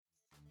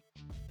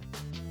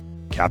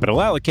Capital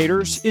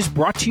Allocators is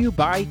brought to you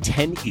by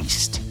 10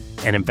 East,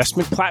 an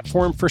investment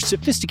platform for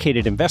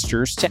sophisticated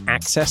investors to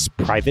access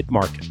private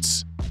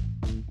markets.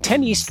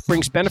 10 East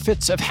brings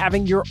benefits of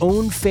having your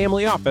own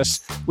family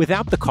office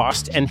without the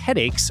cost and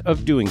headaches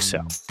of doing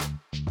so.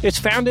 It's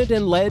founded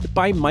and led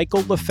by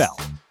Michael LaFell,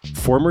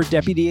 former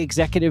Deputy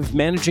Executive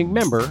Managing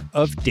Member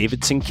of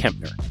Davidson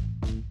Kempner.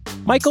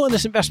 Michael and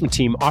his investment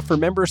team offer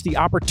members the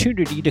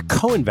opportunity to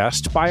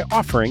co-invest by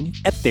offering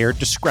at their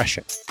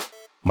discretion.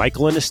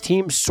 Michael and his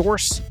team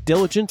source,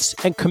 diligence,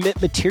 and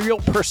commit material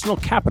personal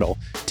capital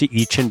to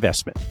each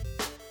investment.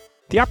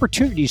 The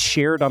opportunities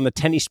shared on the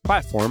 10 East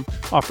platform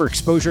offer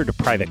exposure to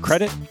private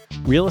credit,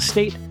 real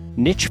estate,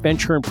 niche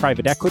venture and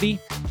private equity,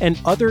 and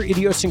other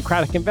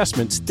idiosyncratic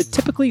investments that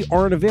typically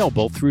aren't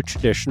available through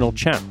traditional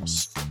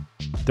channels.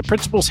 The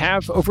principals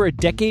have over a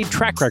decade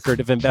track record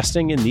of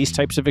investing in these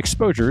types of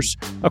exposures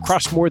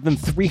across more than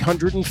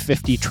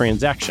 350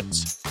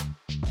 transactions.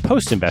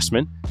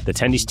 Post-investment, the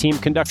 10 East team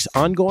conducts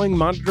ongoing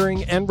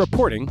monitoring and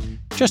reporting,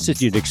 just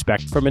as you'd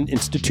expect from an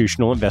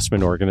institutional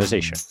investment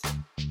organization.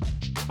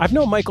 I've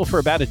known Michael for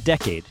about a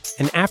decade,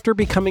 and after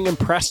becoming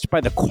impressed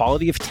by the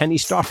quality of 10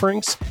 East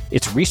offerings,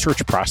 its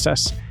research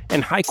process,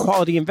 and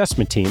high-quality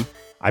investment team,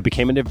 I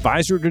became an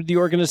advisor to the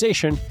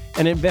organization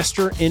and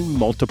investor in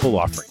multiple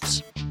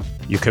offerings.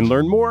 You can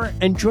learn more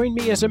and join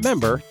me as a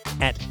member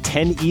at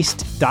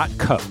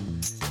 10east.co.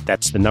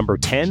 That's the number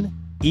 10,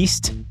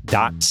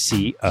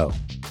 east.co.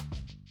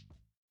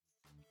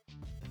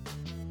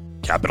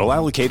 Capital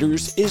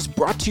Allocators is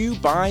brought to you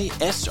by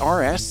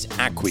SRS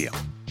Acquiom.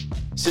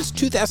 Since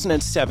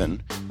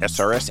 2007,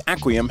 SRS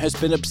Acquiom has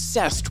been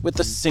obsessed with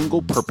a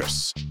single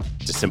purpose: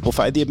 to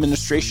simplify the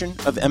administration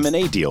of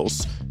M&A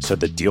deals so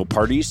that deal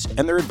parties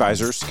and their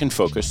advisors can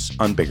focus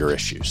on bigger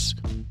issues.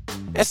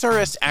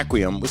 SRS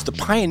Acquiom was the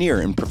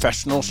pioneer in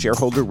professional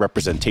shareholder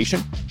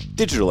representation,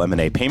 digital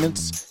M&A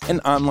payments, and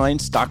online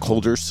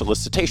stockholder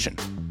solicitation,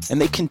 and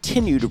they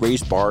continue to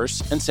raise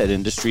bars and set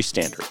industry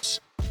standards.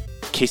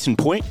 Case in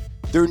point,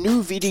 their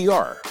new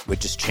VDR,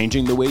 which is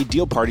changing the way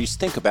deal parties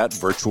think about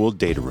virtual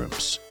data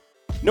rooms.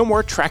 No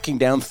more tracking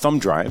down thumb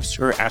drives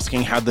or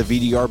asking how the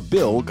VDR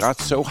bill got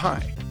so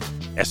high.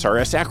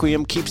 SRS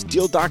Acquiom keeps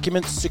deal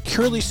documents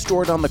securely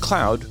stored on the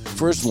cloud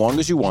for as long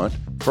as you want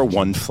for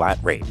one flat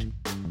rate.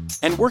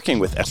 And working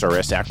with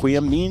SRS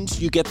Acquiom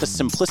means you get the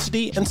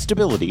simplicity and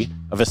stability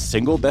of a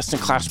single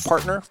best-in-class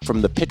partner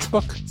from the pitch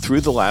book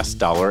through the last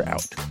dollar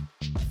out.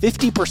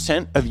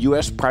 50% of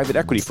U.S. private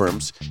equity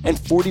firms and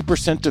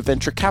 40% of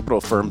venture capital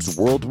firms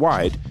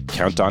worldwide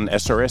count on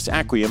SRS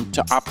Acquiom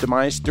to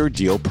optimize their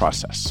deal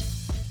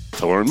process.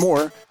 To learn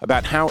more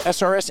about how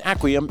SRS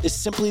Acquiom is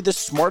simply the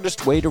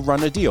smartest way to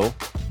run a deal,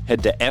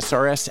 head to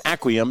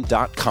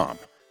srsacquiom.com.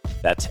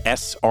 That's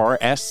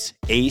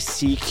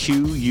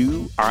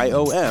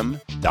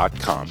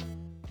srsacquiom.com.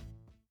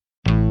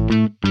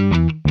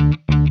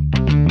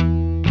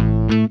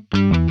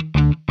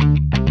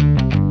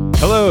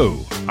 Hello,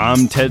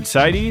 I'm Ted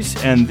Seides,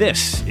 and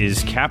this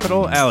is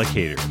Capital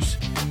Allocators.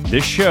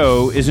 This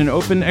show is an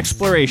open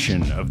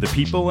exploration of the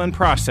people and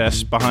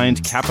process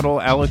behind capital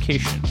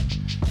allocation.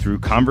 Through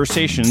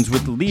conversations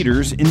with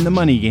leaders in the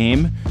money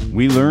game,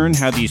 we learn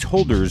how these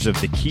holders of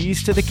the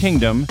keys to the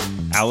kingdom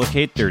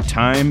allocate their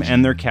time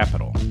and their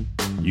capital.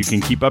 You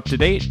can keep up to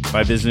date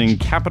by visiting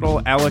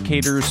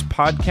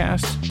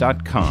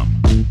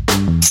capitalallocatorspodcast.com.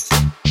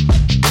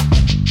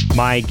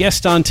 My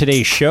guest on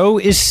today's show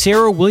is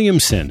Sarah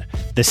Williamson,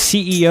 the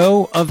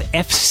CEO of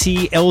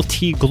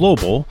FCLT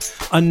Global,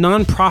 a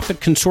nonprofit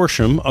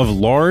consortium of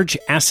large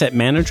asset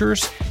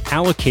managers,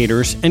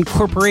 allocators, and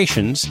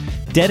corporations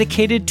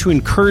dedicated to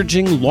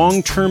encouraging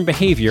long-term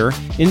behavior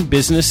in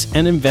business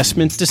and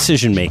investment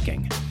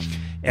decision-making.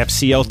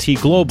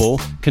 FCLT Global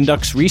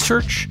conducts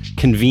research,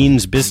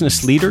 convenes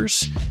business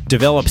leaders,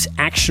 develops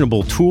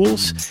actionable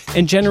tools,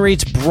 and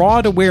generates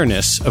broad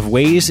awareness of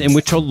ways in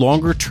which a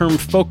longer-term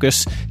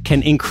focus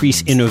can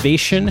increase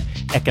innovation,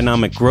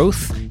 economic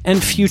growth,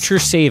 and future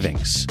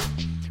savings.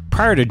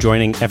 Prior to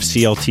joining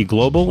FCLT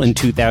Global in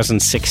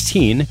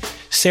 2016,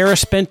 Sarah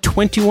spent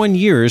 21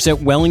 years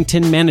at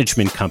Wellington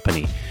Management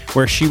Company,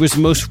 where she was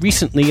most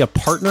recently a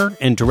partner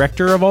and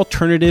director of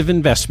alternative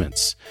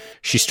investments.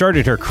 She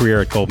started her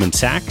career at Goldman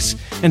Sachs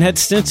and had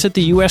stints at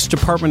the U.S.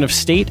 Department of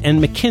State and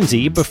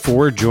McKinsey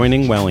before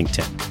joining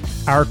Wellington.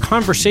 Our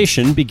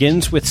conversation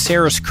begins with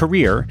Sarah's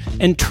career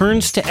and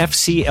turns to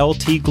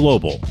FCLT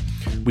Global.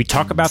 We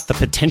talk about the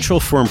potential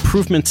for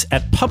improvements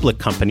at public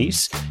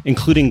companies,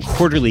 including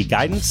quarterly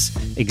guidance,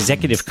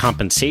 executive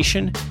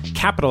compensation,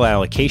 capital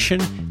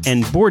allocation,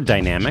 and board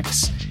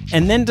dynamics,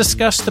 and then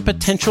discuss the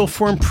potential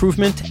for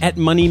improvement at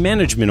money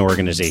management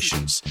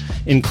organizations,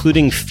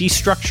 including fee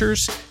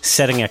structures,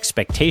 setting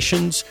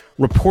expectations,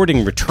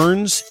 reporting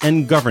returns,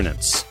 and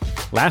governance.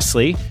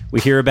 Lastly, we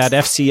hear about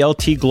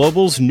FCLT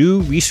Global's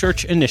new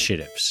research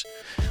initiatives.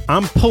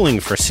 I'm pulling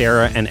for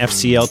Sarah and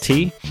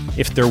FCLT.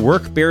 If their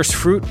work bears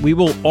fruit, we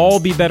will all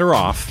be better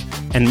off,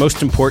 and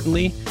most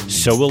importantly,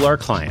 so will our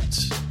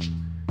clients.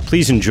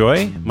 Please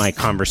enjoy my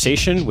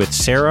conversation with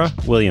Sarah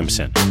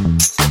Williamson.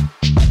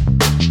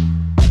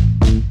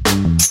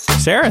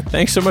 Sarah,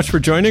 thanks so much for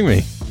joining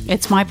me.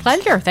 It's my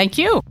pleasure. Thank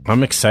you.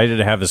 I'm excited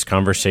to have this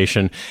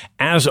conversation.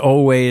 As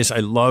always, I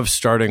love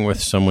starting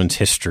with someone's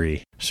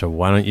history. So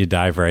why don't you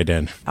dive right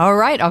in? All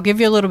right. I'll give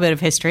you a little bit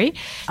of history.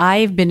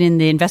 I've been in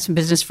the investment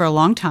business for a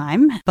long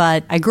time,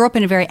 but I grew up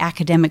in a very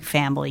academic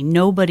family.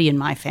 Nobody in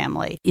my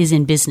family is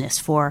in business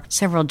for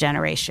several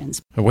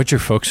generations. What'd your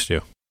folks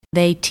do?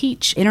 They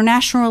teach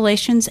international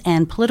relations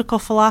and political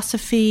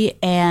philosophy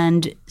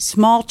and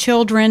small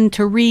children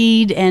to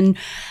read and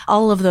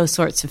all of those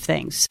sorts of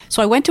things.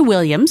 So I went to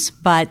Williams,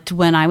 but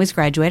when I was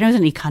graduating, I was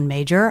an econ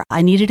major.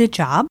 I needed a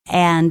job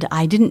and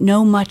I didn't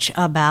know much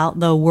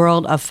about the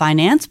world of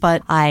finance,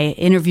 but I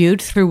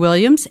interviewed through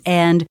Williams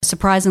and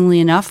surprisingly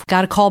enough,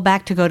 got a call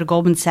back to go to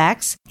Goldman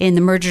Sachs in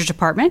the mergers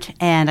department.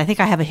 And I think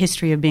I have a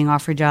history of being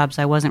offered jobs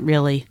I wasn't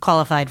really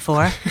qualified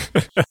for.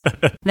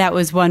 That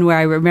was one where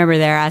I remember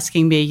they're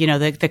asking me,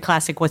 the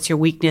classic, what's your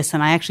weakness?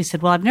 And I actually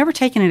said, well, I've never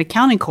taken an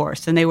accounting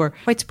course. And they were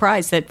quite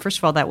surprised that, first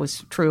of all, that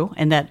was true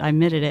and that I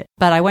admitted it.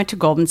 But I went to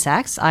Goldman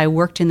Sachs. I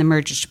worked in the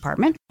mergers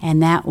department, and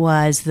that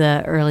was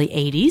the early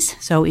 80s.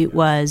 So it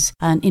was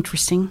an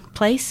interesting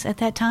place at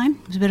that time.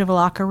 It was a bit of a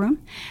locker room.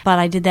 But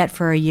I did that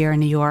for a year in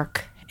New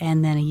York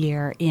and then a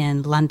year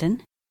in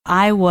London.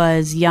 I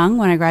was young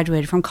when I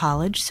graduated from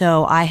college,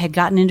 so I had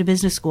gotten into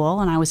business school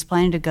and I was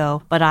planning to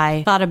go, but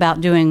I thought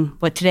about doing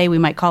what today we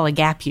might call a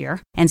gap year.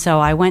 And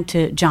so I went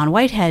to John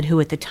Whitehead, who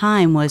at the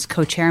time was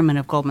co-chairman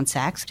of Goldman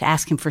Sachs, to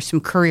ask him for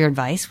some career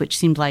advice, which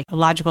seemed like a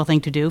logical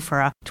thing to do for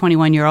a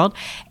 21-year-old.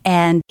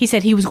 And he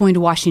said he was going to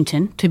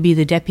Washington to be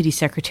the Deputy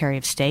Secretary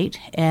of State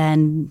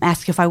and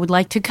asked if I would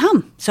like to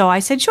come. So I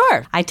said,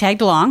 sure. I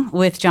tagged along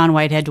with John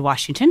Whitehead to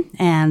Washington,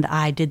 and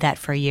I did that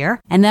for a year.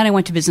 And then I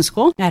went to business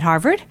school at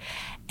Harvard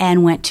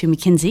and went to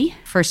McKinsey,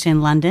 first in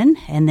London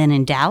and then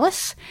in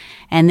Dallas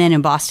and then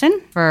in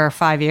Boston for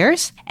 5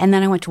 years. And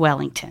then I went to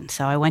Wellington.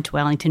 So I went to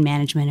Wellington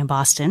Management in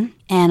Boston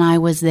and I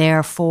was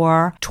there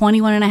for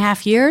 21 and a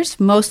half years,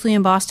 mostly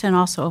in Boston,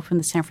 also opened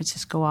the San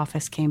Francisco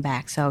office, came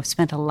back. So I've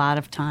spent a lot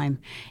of time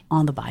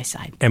on the buy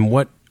side. And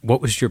what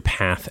was your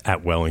path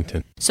at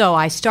Wellington? So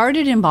I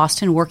started in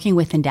Boston working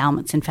with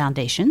endowments and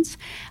foundations.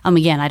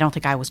 Again, I don't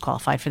think I was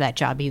qualified for that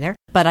job either,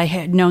 but I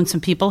had known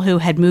some people who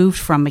had moved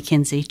from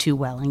McKinsey to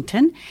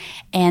Wellington.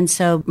 And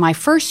so my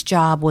first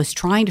job was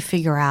trying to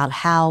figure out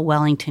how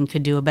Wellington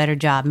could do a better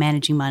job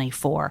managing money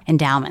for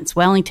endowments.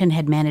 Wellington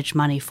had managed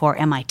money for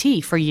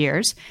MIT for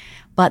years,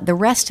 but the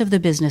rest of the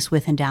business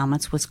with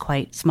endowments was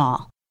quite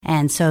small.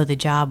 And so the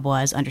job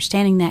was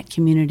understanding that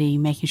community,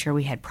 making sure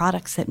we had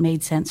products that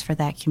made sense for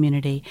that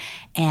community,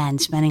 and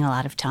spending a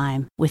lot of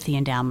time with the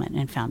endowment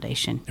and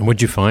foundation. And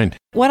what'd you find?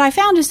 What I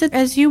found is that,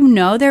 as you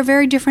know, they're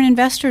very different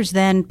investors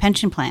than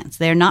pension plans.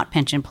 They're not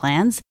pension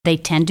plans. They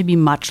tend to be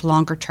much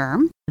longer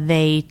term.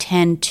 They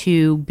tend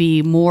to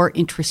be more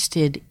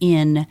interested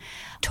in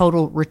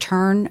total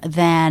return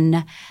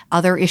than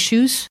other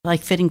issues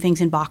like fitting things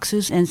in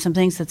boxes and some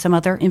things that some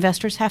other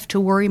investors have to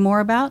worry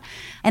more about.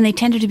 And they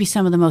tended to be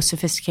some of the most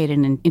sophisticated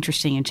and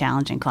interesting and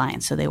challenging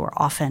clients. So they were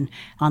often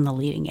on the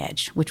leading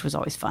edge, which was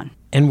always fun.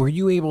 And were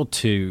you able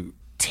to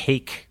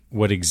take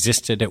what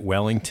existed at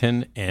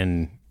Wellington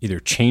and either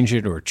change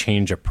it or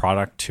change a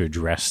product to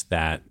address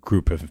that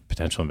group of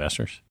potential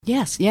investors?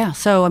 Yes, yeah.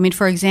 So,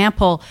 for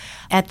example,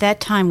 at that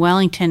time,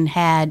 Wellington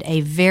had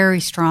a very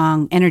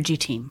strong energy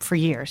team for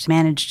years,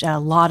 managed a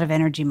lot of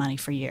energy money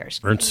for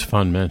years. Ernst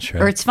von Metsch,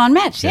 right? Ernst von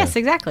Metsch, yes,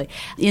 exactly,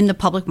 in the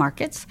public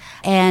markets.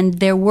 And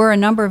there were a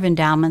number of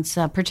endowments,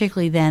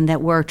 particularly then,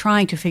 that were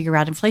trying to figure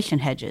out inflation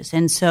hedges.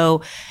 And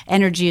so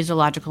energy is a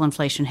logical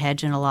inflation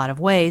hedge in a lot of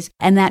ways,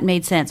 and that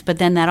made sense. But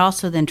then that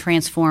also then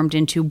transformed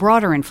into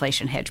broader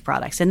inflation hedge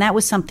products. And that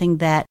was something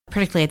that,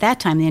 particularly at that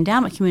time, the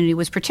endowment community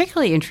was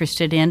particularly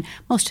interested in.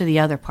 Most of the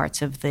other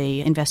parts of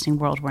the investing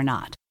world were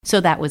not. So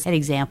that was an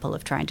example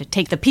of trying to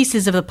take the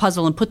pieces of the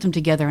puzzle and put them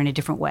together in a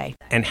different way.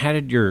 And how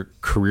did your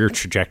career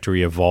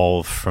trajectory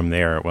evolve from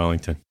there at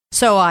Wellington?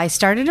 So I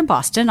started in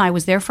Boston. I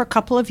was there for a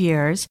couple of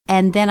years,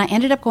 and then I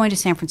ended up going to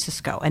San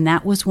Francisco. And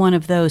that was one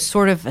of those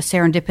sort of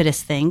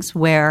serendipitous things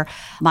where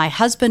my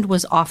husband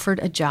was offered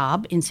a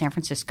job in San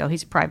Francisco.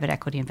 He's a private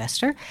equity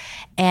investor.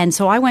 And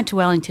so I went to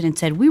Wellington and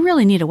said, we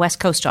really need a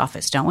West Coast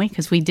office, don't we?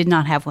 Because we did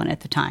not have one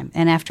at the time.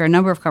 And after a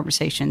number of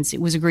conversations,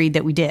 it was agreed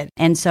that we did.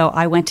 And so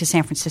I went to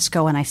San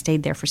Francisco and I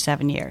stayed there for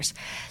 7 years.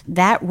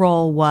 That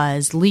role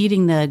was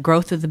leading the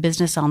growth of the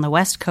business on the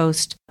West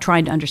Coast,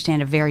 trying to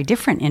understand a very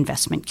different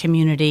investment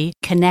community,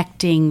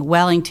 connecting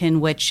Wellington,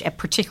 which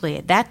particularly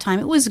at that time,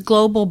 it was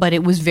global, but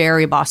it was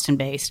very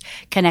Boston-based,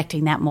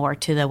 connecting that more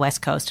to the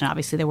West Coast. And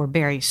obviously there were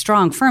very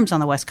strong firms on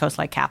the West Coast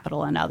like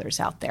Capital and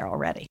others out there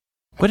already.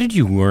 What did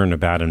you learn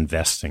about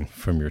investing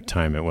from your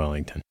time at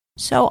Wellington?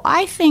 So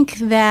I think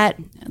that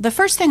the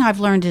first thing I've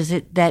learned is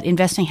that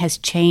investing has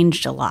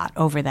changed a lot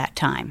over that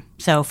time.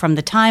 So from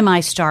the time I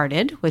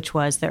started, which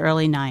was the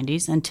early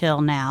 90s,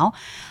 until now,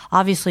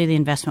 obviously the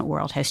investment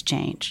world has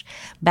changed.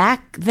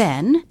 Back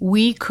then,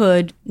 we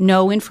could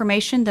know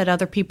information that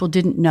other people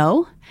didn't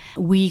know.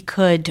 We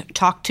could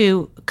talk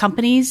to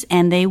companies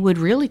and they would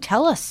really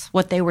tell us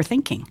what they were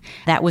thinking.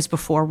 That was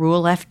before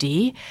Rule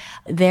FD.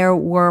 There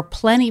were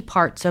plenty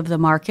parts of the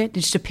market,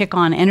 just to pick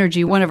on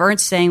energy. One of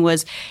Ernst's saying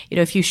was,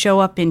 if you show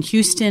up in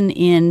Houston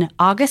in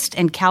August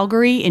and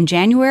Calgary in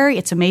January,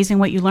 it's amazing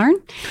what you learn.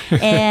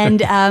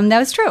 And that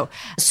was true.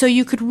 So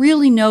you could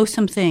really know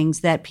some things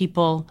that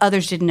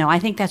others didn't know. I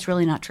think that's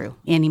really not true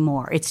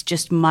anymore. It's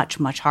just much,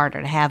 much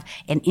harder to have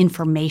an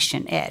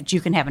information edge. You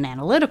can have an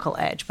analytical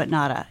edge, but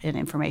not an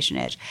information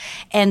edge.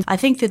 And I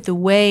think that the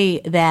way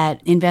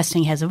that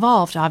investing has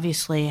evolved,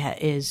 obviously,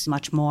 is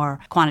much more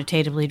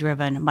quantitatively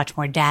driven, much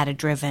more data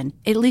driven.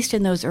 At least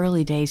in those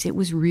early days, it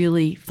was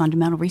really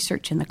fundamental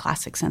research in the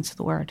classic sense of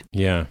the word.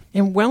 Yeah.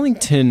 And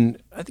Wellington,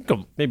 I think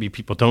maybe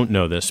people don't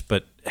know this,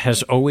 but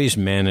has always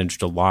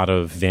managed a lot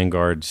of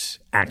Vanguard's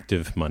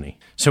active money.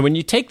 So when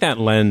you take that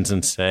lens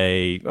and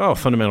say,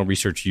 fundamental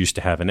research used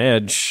to have an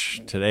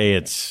edge, today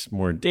it's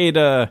more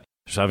data,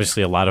 there's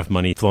obviously a lot of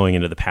money flowing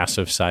into the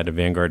passive side of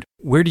Vanguard.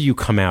 Where do you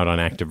come out on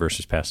active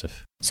versus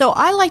passive? So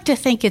I like to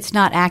think it's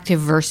not active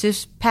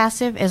versus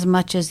passive as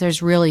much as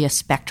there's really a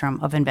spectrum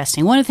of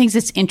investing. One of the things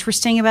that's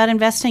interesting about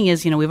investing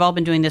is, we've all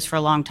been doing this for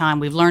a long time.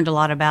 We've learned a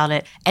lot about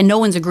it, and no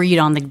one's agreed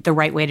on the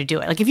right way to do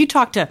it. Like if you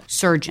talk to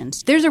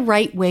surgeons, there's a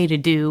right way to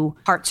do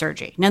heart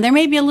surgery. Now, there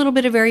may be a little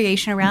bit of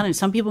variation around it, and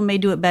some people may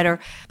do it better,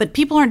 but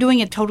people aren't doing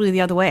it totally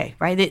the other way,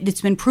 right?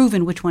 It's been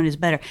proven which one is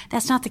better.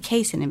 That's not the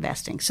case in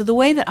investing. So the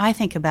way that I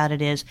think about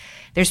it is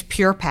there's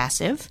pure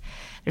passive.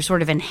 There's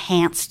sort of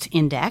enhanced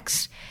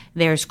index.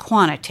 There's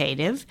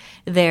quantitative.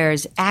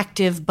 There's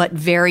active but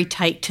very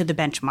tight to the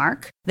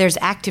benchmark. There's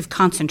active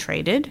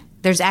concentrated.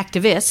 There's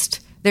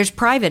activist. There's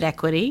private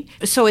equity.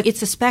 So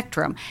it's a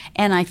spectrum.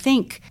 And I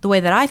think the way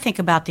that I think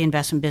about the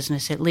investment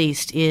business, at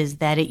least, is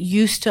that it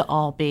used to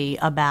all be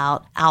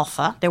about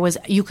alpha.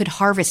 You could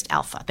harvest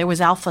alpha. There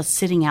was alpha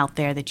sitting out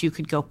there that you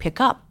could go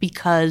pick up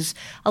because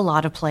a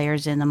lot of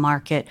players in the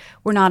market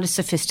were not as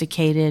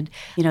sophisticated.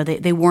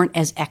 They weren't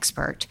as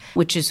expert,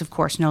 which is, of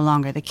course, no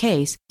longer the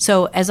case.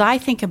 So as I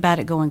think about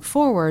it going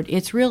forward,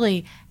 it's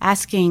really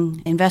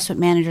asking investment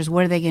managers,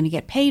 what are they going to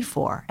get paid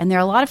for? And there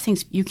are a lot of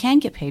things you can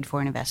get paid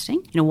for in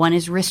investing. One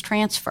is risk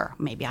transfer.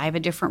 Maybe I have a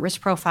different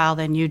risk profile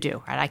than you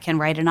do, right? I can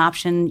write an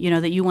option,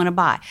 that you want to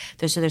buy.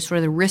 There's sort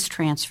of the risk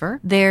transfer.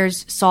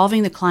 There's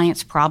solving the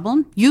client's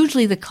problem.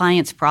 Usually the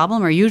client's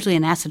problem, or usually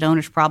an asset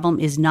owner's problem,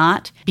 is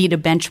not beat a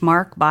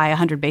benchmark by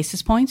 100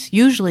 basis points.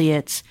 Usually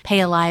it's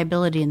pay a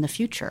liability in the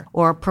future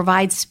or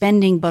provide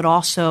spending but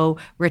also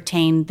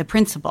retain the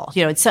principal.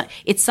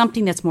 It's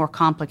something that's more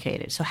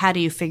complicated. So how do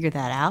you figure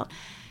that out?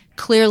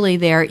 Clearly,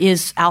 there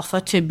is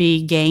alpha to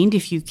be gained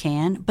if you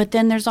can, but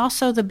then there's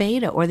also the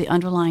beta or the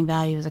underlying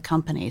value of the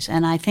companies.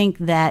 And I think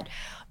that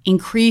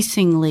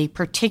increasingly,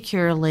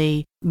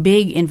 particularly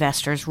big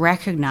investors,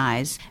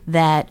 recognize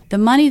that the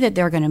money that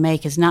they're going to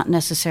make is not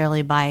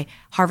necessarily by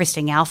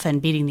harvesting alpha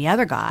and beating the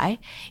other guy.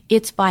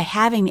 It's by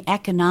having the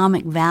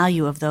economic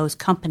value of those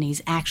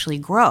companies actually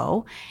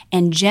grow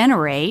and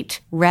generate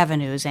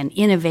revenues and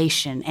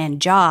innovation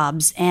and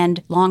jobs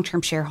and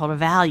long-term shareholder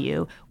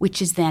value,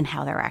 which is then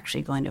how they're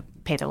actually going to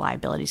pay their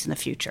liabilities in the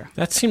future.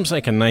 That seems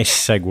like a nice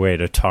segue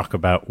to talk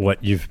about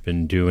what you've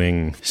been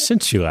doing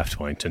since you left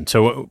Wellington.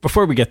 So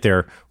before we get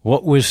there,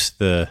 what was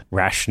the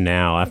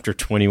rationale after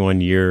 21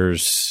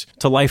 years?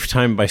 It's a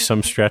lifetime by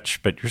some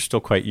stretch, but you're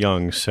still quite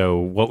young. So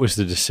what was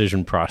the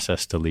decision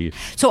process to leave?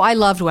 So I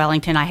loved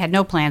Wellington. I had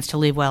no plans to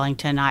leave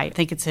Wellington. I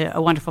think it's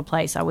a wonderful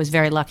place. I was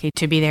very lucky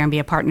to be there and be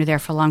a partner there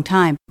for a long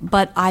time.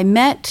 But I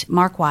met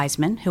Mark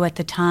Wiseman, who at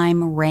the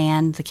time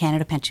ran the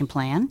Canada Pension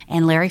Plan,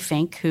 and Larry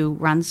Fink, who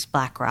runs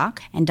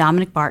BlackRock, and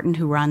Dominic Barton,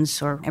 who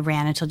runs or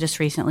ran until just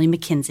recently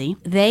McKinsey.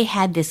 They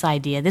had this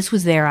idea, this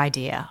was their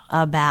idea,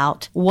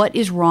 about what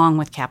is wrong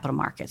with capital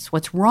markets.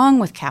 What's wrong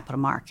with capital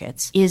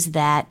markets is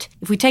that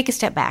if we take a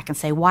step back and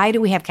say, why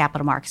do we have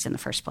capital markets in the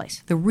first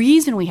place? The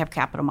reason we have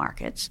capital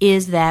markets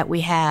is that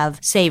we have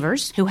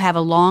savers who have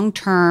a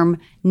long-term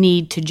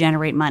need to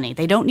generate money.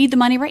 They don't need the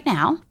money right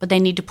now, but they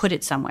need to put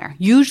it somewhere.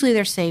 Usually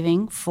they're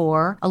saving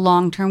for a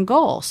long-term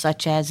goal,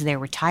 such as their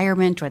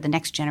retirement or the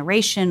next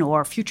generation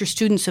or future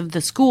students of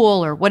the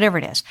school or whatever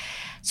it is.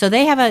 So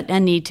they have a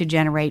need to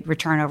generate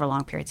return over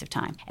long periods of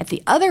time. At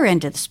the other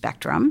end of the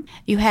spectrum,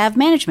 you have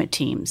management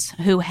teams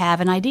who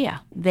have an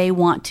idea. They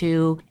want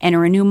to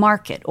enter a new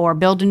market or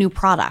build a new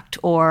product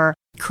or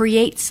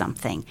create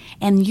something.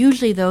 And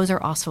usually those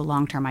are also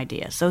long-term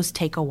ideas. Those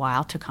take a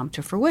while to come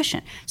to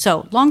fruition.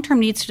 So long-term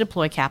needs to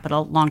deploy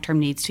capital, long-term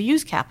needs to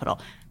use capital.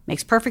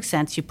 Makes perfect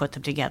sense. You put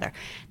them together.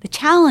 The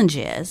challenge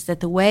is that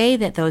the way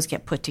that those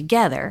get put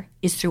together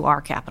is through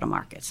our capital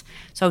markets.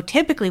 So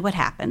typically what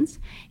happens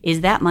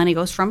is that money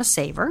goes from a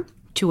saver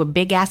to a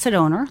big asset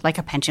owner, like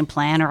a pension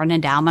plan or an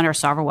endowment or a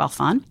sovereign wealth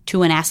fund,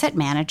 to an asset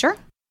manager,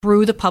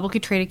 through the publicly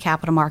traded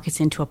capital markets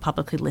into a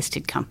publicly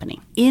listed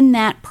company. In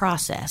that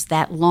process,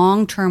 that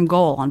long-term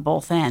goal on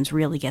both ends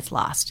really gets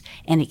lost,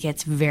 and it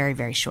gets very,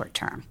 very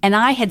short-term. And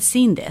I had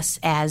seen this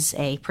as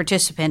a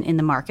participant in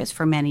the markets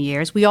for many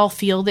years. We all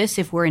feel this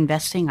if we're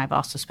investing. I've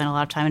also spent a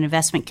lot of time in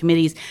investment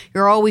committees.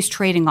 You're always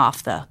trading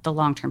off the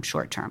long-term,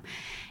 short-term.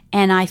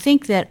 And I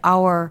think that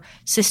our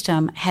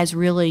system has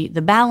really,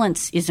 the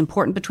balance is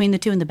important between the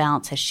two, and the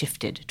balance has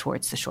shifted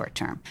towards the short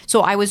term.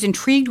 So I was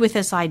intrigued with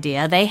this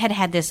idea. They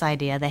had this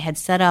idea. They had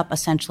set up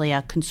essentially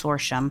a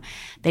consortium.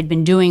 They'd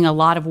been doing a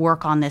lot of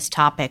work on this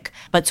topic,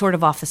 but sort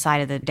of off the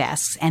side of the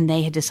desks. And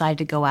they had decided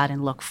to go out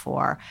and look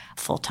for a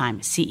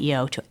full-time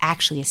CEO to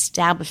actually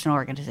establish an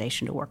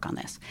organization to work on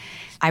this.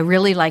 I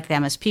really like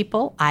them as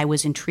people. I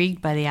was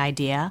intrigued by the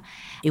idea.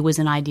 It was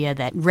an idea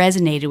that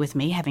resonated with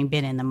me, having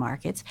been in the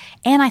markets.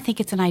 And I think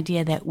it's an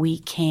idea that we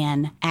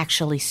can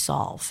actually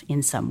solve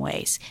in some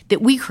ways.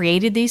 That we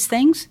created these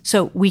things,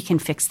 so we can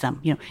fix them.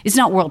 It's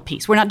not world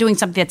peace. We're not doing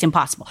something that's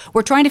impossible.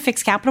 We're trying to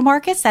fix capital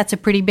markets. That's a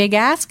pretty big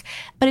ask,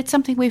 but it's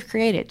something we've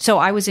created. So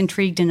I was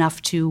intrigued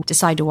enough to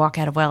decide to walk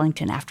out of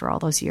Wellington after all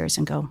those years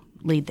and go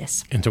lead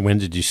this. And so when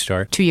did you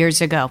start? 2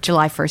 years ago,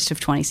 July 1st of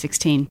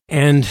 2016.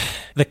 And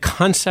the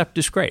concept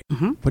is great.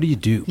 Mm-hmm. What do you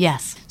do?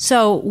 Yes.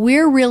 So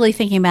we're really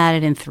thinking about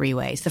it in three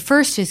ways. The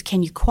first is,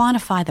 can you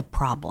quantify the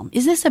problem?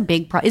 Is this a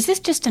big problem? Is this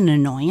just an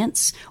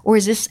annoyance, or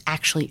is this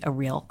actually a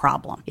real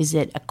problem? Is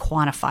it a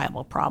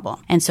quantifiable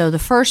problem? And so the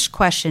first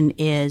question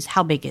is,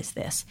 how big is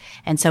this?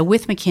 And so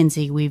with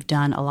McKinsey, we've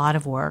done a lot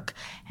of work,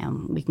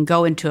 and we can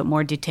go into it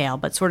more detail,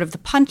 but sort of the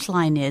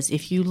punchline is,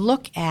 if you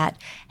look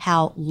at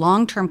how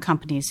long-term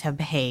companies have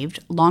behaved,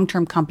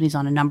 long-term companies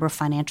on a number of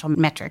financial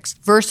metrics,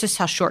 versus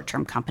how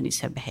short-term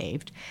companies have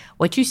behaved,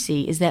 what you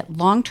see is that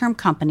long-term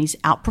companies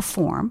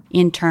outperform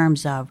in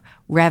terms of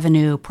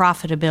revenue,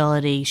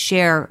 profitability,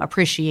 share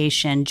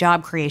appreciation,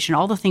 job creation,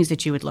 all the things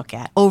that you would look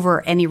at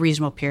over any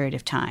reasonable period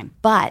of time.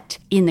 But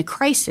in the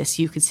crisis,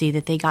 you could see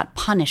that they got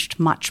punished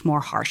much more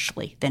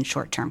harshly than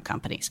short-term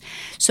companies.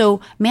 So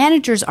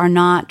managers are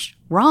not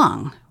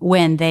wrong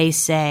when they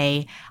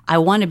say, I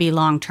want to be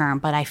long-term,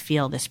 but I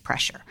feel this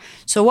pressure.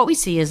 So what we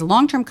see is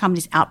long-term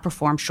companies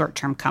outperform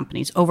short-term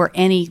companies over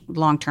any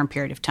long-term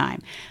period of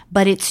time,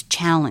 but it's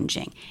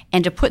challenging.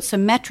 And to put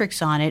some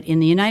metrics on it, in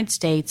the United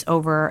States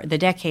over the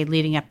decade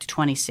leading up to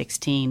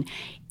 2016,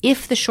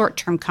 if the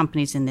short-term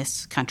companies in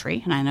this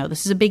country, and I know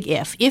this is a big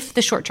if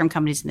the short-term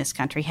companies in this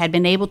country had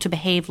been able to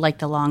behave like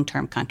the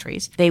long-term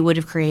countries, they would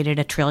have created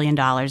 $1 trillion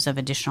of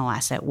additional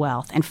asset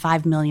wealth and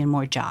 5 million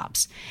more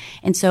jobs.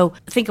 And so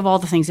think of all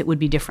the things that would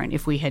be different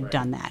if we had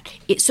done that.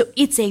 So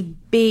it's a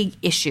big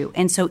issue.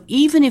 And so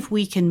even if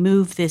we can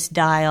move this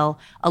dial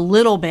a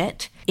little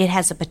bit, it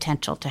has the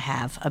potential to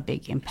have a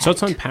big impact. So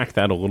let's unpack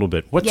that a little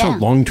bit. What's a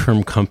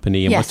long-term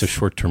company and what's a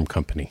short-term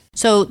company?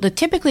 So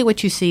typically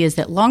what you see is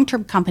that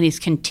long-term companies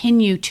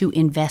continue to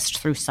invest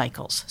through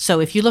cycles. So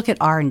if you look at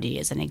R&D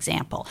as an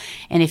example,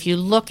 and if you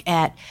look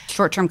at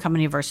short-term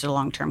company versus a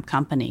long-term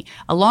company,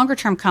 a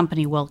longer-term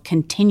company will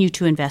continue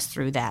to invest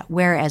through that,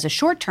 whereas a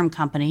short-term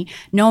company,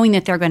 knowing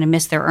that they're going to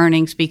miss their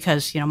earnings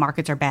because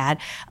markets are bad,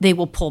 they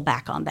will pull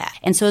back on that.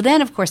 And so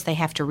then, of course, they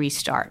have to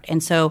restart.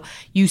 And so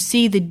you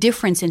see the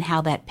difference in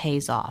how that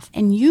pays off.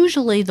 And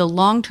usually the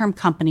long-term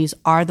companies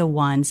are the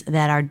ones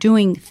that are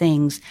doing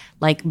things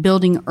like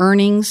building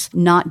earnings,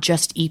 not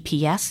just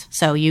EPS.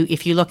 So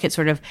if you look at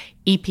sort of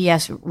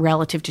EPS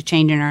relative to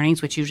change in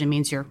earnings, which usually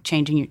means you're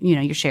changing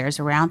your shares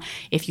around.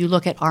 If you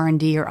look at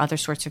R&D or other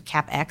sorts of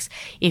CapEx,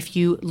 if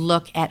you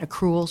look at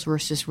accruals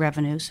versus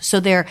revenues.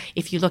 So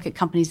if you look at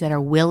companies that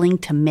are willing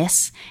to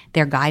miss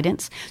their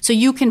guidance. So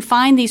you can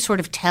find these sort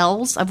of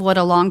tells of what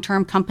a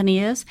long-term company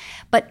is,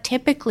 but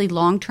typically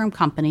long-term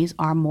companies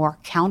are more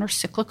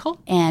counter-cyclical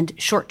and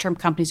short-term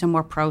companies are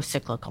more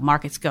pro-cyclical.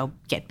 Markets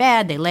get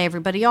bad, they lay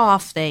everybody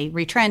off, they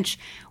retrench,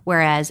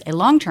 whereas a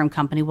long-term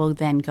company will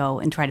then go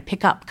and try to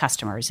pick up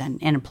customers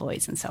and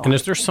employees and so on. And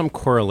is there some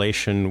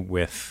correlation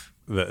with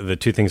the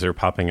two things that are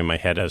popping in my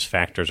head as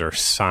factors are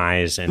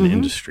size and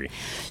industry?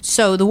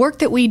 So the work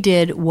that we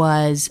did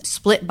was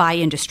split by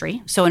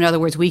industry. So in other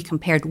words, we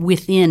compared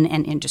within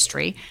an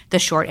industry, the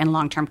short and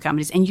long-term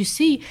companies. And you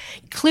see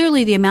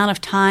clearly the amount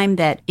of time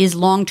that is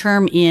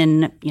long-term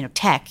in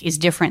tech is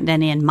different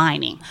than in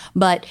mining.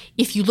 But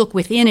if you look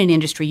within an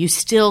industry, you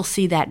still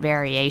see that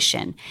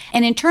variation.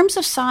 And in terms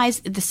of size,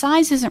 the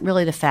size isn't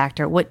really the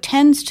factor. What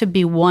tends to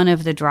be one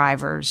of the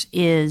drivers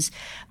is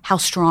how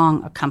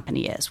strong a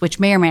company is, which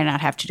may or may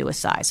not have to do with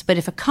size. But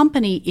if a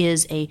company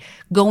is a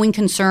going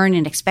concern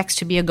and expects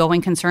to be a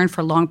going concern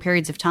for long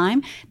periods of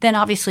time, then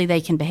obviously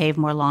they can behave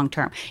more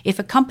long-term. If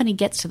a company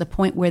gets to the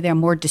point where they're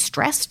more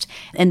distressed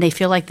and they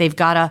feel like they've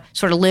got to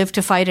sort of live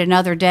to fight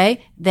another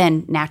day,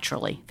 then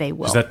naturally they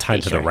will. Is that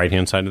tied to the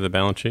right-hand side of the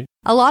balance sheet?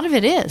 A lot of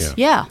it is.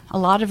 Yeah, a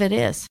lot of it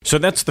is. So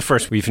that's the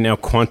first. We've now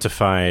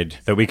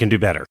quantified that we can do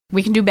better.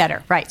 We can do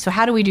better, right? So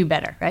how do we do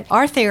better, right?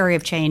 Our theory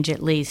of change,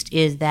 at least,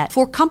 is that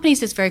for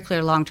companies, it's very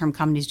clear long-term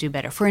companies do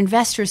better. For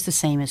investors, the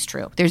same is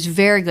true. There's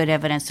very good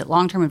evidence that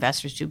long-term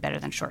investors do better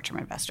than short-term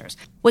investors.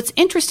 What's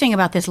interesting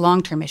about this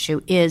long-term issue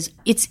is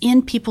it's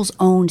in people's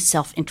own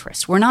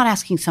self-interest. We're not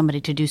asking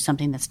somebody to do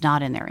something that's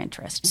not in their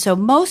interest. So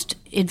most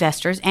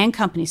investors and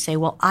companies say,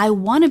 well, I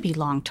want to be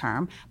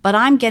long-term, but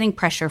I'm getting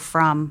pressure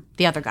from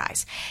the other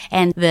guys.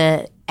 And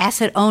the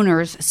asset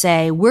owners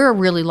say, we're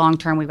really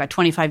long-term. We've got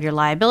 25-year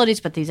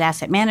liabilities, but these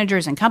asset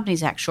managers and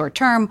companies act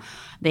short-term.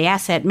 The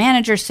asset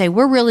managers say,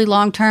 we're really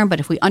long-term, but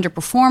if we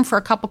underperform for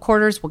a couple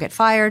quarters, we'll get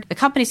fired. The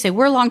companies say,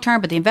 we're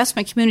long-term, but the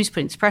investment community is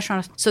putting this pressure on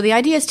us. So the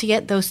idea is to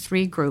get those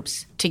three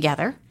groups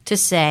together to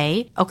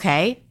say,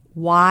 okay,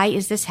 why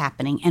is this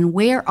happening and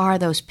where are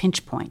those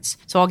pinch points?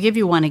 So I'll give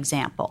you one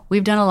example.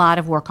 We've done a lot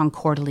of work on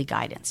quarterly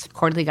guidance.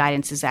 Quarterly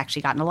guidance has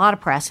actually gotten a lot of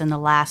press in the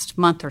last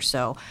month or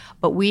so,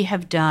 but we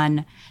have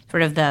done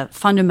sort of the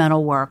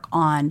fundamental work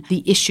on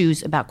the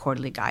issues about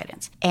quarterly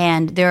guidance.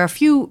 And there are a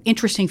few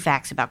interesting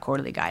facts about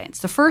quarterly guidance.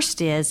 The first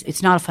is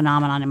it's not a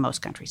phenomenon in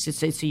most countries.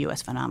 It's a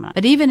U.S. phenomenon.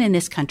 But even in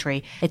this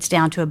country, it's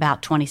down to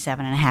about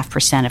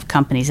 27.5% of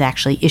companies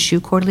actually issue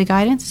quarterly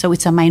guidance. So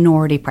it's a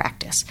minority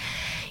practice.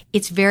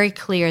 It's very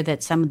clear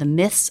that some of the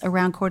myths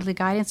around quarterly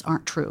guidance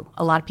aren't true.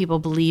 A lot of people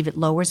believe it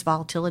lowers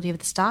volatility of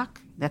the stock.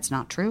 That's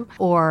not true.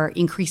 Or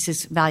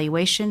increases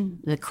valuation,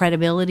 the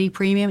credibility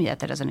premium, that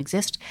doesn't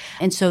exist.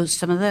 And so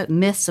some of the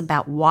myths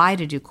about why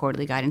to do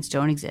quarterly guidance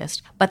don't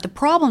exist. But the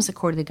problems that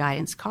quarterly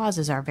guidance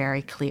causes are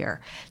very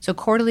clear. So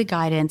quarterly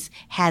guidance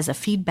has a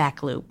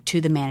feedback loop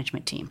to the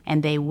management team,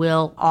 and they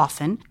will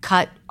often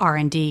cut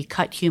R&D,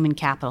 cut human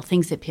capital,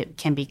 things that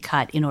can be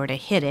cut in order to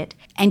hit it.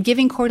 And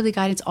giving quarterly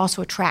guidance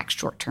also attracts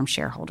short-term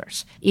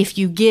shareholders. If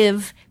you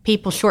give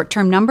people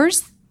short-term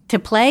numbers to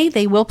play,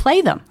 they will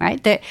play them,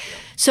 right?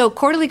 So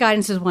quarterly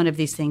guidance is one of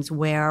these things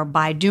where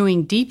by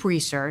doing deep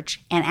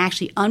research and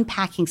actually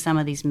unpacking some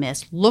of these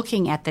myths,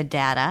 looking at the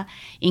data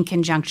in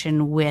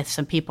conjunction with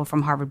some people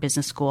from Harvard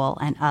Business School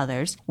and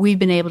others, we've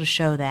been able to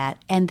show that.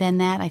 And then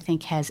that, I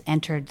think, has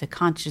entered the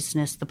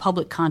consciousness, the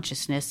public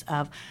consciousness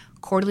of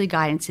quarterly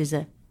guidance is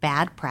a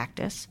bad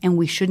practice, and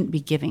we shouldn't be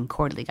giving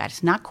quarterly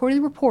guidance. Not quarterly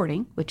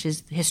reporting, which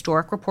is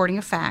historic reporting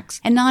of facts,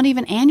 and not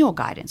even annual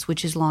guidance,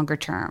 which is longer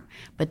term.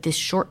 But this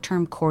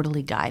short-term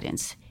quarterly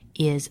guidance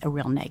is a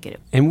real negative.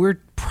 And we're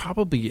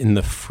probably in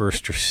the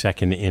first or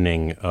second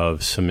inning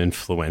of some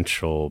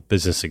influential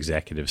business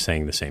executives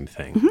saying the same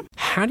thing. Mm-hmm.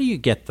 How do you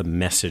get the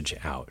message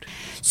out?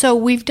 So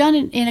we've done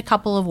it in a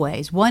couple of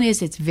ways. One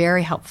is it's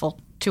very helpful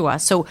to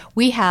us. So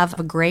we have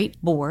a great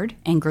board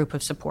and group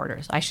of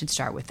supporters. I should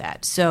start with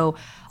that. So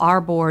our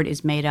board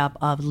is made up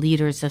of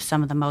leaders of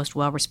some of the most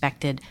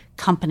well-respected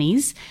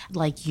companies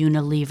like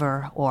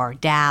Unilever or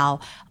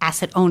Dow,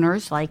 asset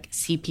owners like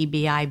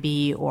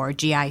CPBIB or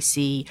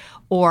GIC,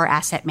 or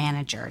asset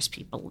managers,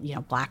 people,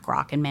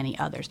 BlackRock and many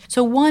others.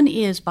 So one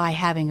is by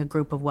having a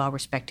group of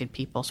well-respected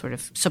people sort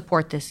of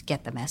support this,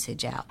 get the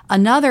message out.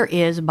 Another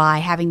is by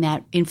having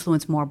that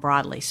influence more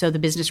broadly. So the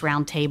Business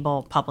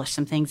Roundtable published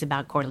some things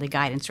about quarterly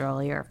guidance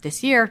earlier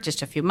this year,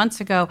 just a few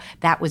months ago.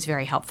 That was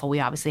very helpful. We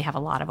obviously have a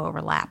lot of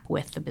overlap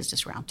with the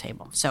Business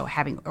Roundtable, so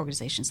having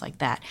organizations like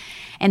that.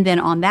 And then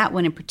on that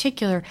one in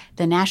particular,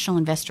 the National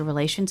Investor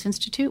Relations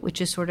Institute,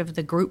 which is sort of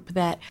the group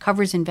that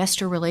covers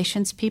investor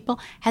relations people,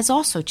 has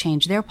also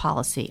changed their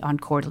policy on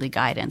quarterly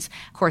guidance.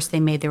 Of course, they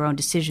made their own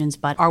decisions,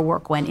 but our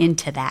work went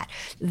into that.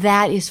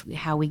 That is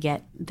how we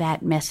get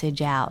that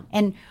message out.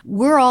 And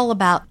we're all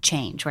about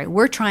change, right?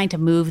 We're trying to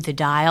move the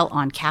dial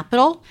on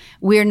capital.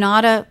 We're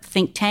not a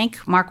think tank.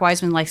 Mark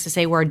Wiseman likes to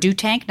say we're a do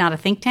tank, not a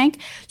think tank.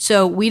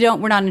 So we're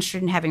not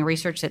interested in having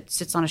research that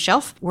sits on a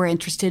shelf. We're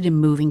interested in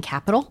moving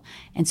capital.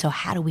 And so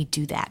how do we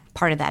do that?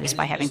 Part of that is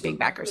by having big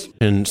backers.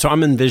 And so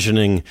I'm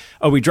envisioning,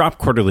 we drop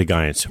quarterly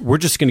guidance. We're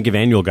just going to give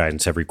annual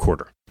guidance every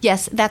quarter.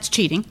 Yes, that's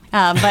cheating.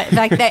 But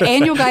like the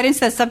annual guidance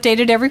that's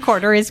updated every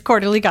quarter is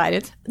quarterly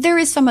guidance. There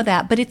is some of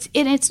that, but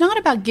it's not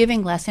about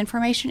giving less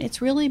information.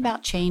 It's really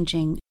about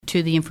changing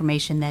to the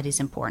information that is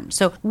important.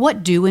 So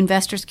what do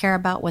investors care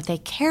about? What they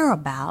care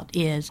about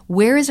is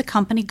where is a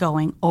company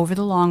going over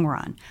the long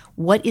run?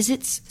 What is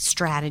its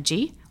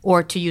strategy?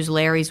 Or to use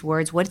Larry's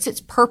words, what is its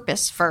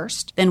purpose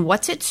first? Then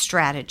what's its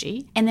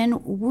strategy? And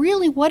then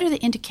really, what are the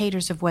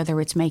indicators of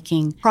whether it's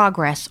making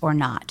progress or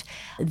not?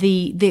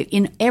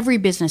 In every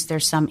business,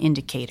 there's some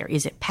indicator.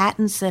 Is it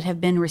patents that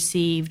have been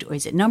received? Or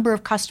is it number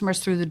of customers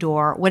through the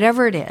door?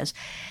 Whatever it is,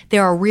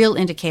 there are real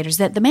indicators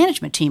that the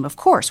management team, of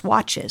course,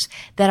 watches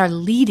that are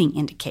leading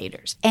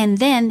indicators. And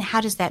then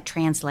how does that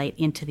translate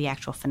into the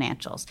actual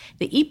financials?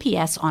 The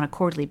EPS on a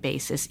quarterly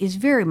basis is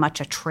very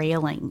much a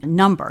trailing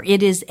number.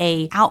 It is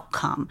a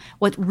outcome.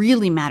 What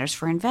really matters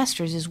for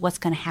investors is what's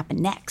going to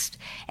happen next.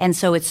 And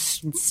so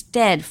it's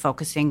instead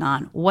focusing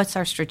on what's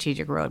our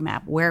strategic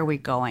roadmap, where are we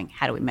going,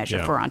 how do we measure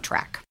if we're on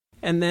track.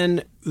 And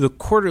then the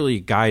quarterly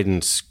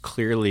guidance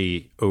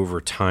clearly over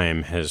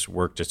time has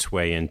worked its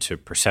way into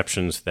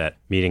perceptions that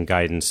meeting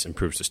guidance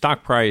improves the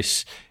stock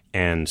price.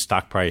 and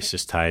stock price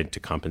is tied to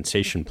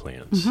compensation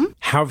plans.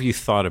 How have you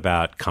thought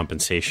about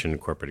compensation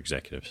corporate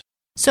executives?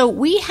 So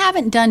we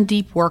haven't done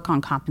deep work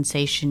on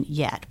compensation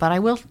yet, but I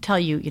will tell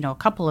you, a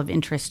couple of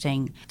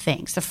interesting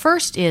things. The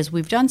first is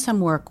we've done some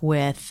work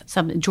with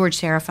George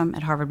Serafim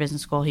at Harvard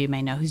Business School, who you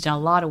may know, who's done a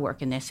lot of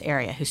work in this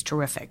area, who's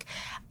terrific.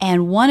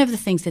 And one of the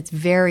things that's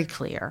very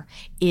clear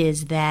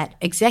is that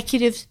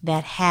executives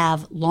that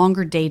have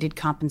longer dated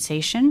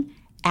compensation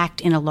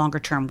act in a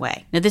longer-term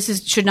way. Now,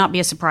 this should not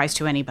be a surprise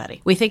to anybody.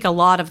 We think a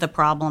lot of the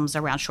problems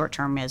around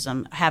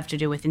short-termism have to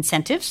do with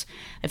incentives.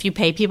 If you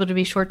pay people to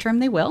be short-term,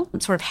 they will.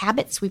 It's sort of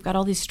habits. We've got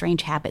all these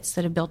strange habits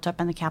that have built up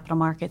in the capital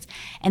markets.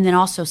 And then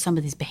also some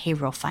of these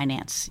behavioral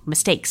finance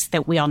mistakes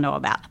that we all know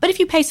about. But if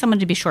you pay someone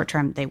to be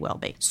short-term, they will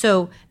be.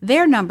 So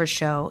their numbers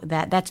show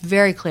that that's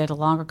very clear. The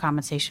longer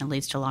compensation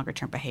leads to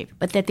longer-term behavior.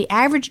 But that the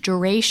average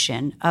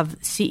duration of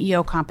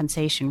CEO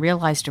compensation,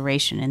 realized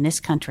duration in this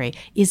country,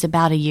 is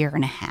about a year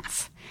and a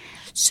half.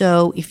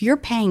 So if you're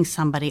paying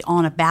somebody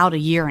on about a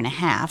year and a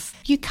half,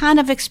 you kind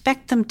of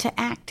expect them to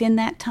act in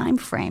that time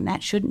frame.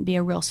 That shouldn't be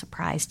a real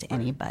surprise to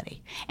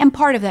anybody. And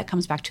part of that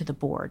comes back to the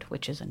board,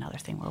 which is another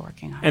thing we're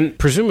working on. And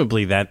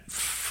presumably that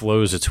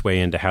flows its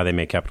way into how they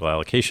make capital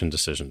allocation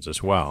decisions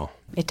as well.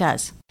 It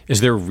does.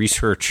 Is there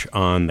research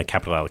on the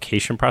capital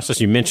allocation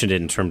process? You mentioned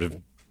it in terms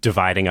of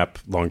dividing up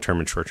long-term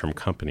and short-term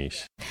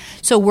companies.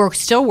 So we're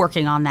still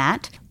working on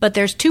that, but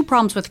there's two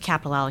problems with the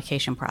capital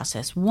allocation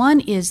process. One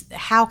is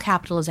how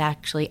capital is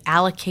actually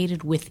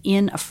allocated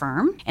within a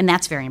firm, and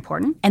that's very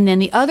important. And then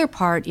the other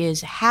part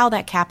is how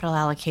that capital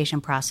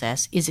allocation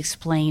process is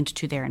explained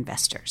to their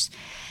investors.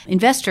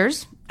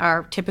 Investors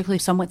are typically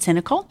somewhat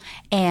cynical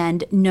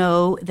and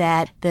know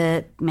that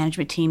the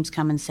management teams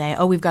come and say,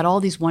 oh, we've got all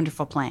these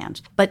wonderful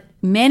plans. But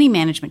many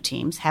management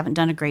teams haven't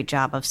done a great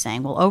job of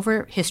saying, well,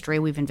 over history,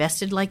 we've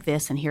invested like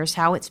this, and here's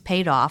how it's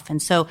paid off.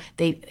 And so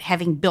they,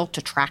 having built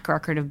a track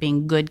record of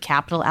being good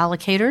capital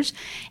allocators,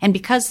 and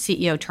because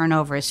CEO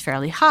turnover is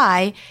fairly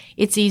high,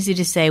 it's easy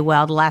to say,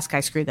 well, the last guy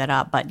screwed that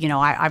up, but,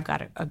 I've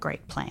got a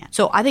great plan.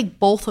 So I think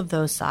both of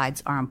those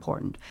sides are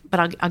important.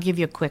 But I'll give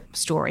you a quick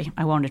story.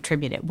 I won't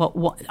attribute it.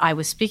 What I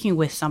was speaking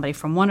with somebody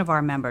from one of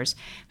our members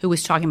who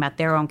was talking about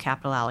their own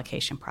capital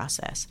allocation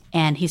process.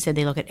 And he said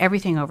they look at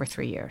everything over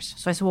 3 years.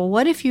 So I said, well,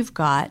 what if you've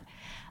got,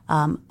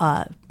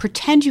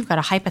 pretend you've got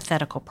a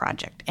hypothetical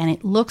project and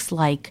it looks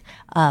like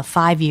a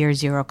 5-year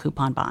zero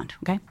coupon bond,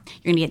 okay?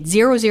 You're going to get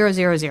 0, 0,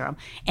 0, 0.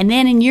 And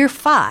then in year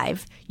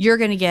 5, you're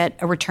going to get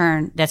a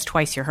return that's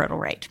twice your hurdle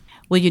rate.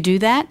 Will you do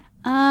that?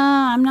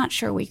 I'm not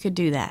sure we could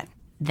do that.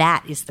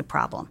 That is the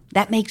problem.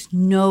 That makes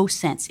no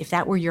sense. If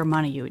that were your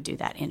money, you would do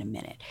that in a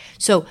minute.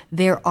 So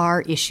there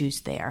are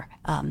issues there,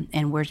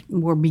 and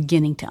we're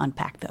beginning to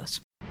unpack those.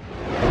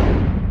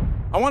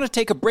 I want to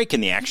take a break in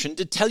the action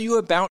to tell you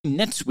about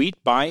NetSuite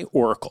by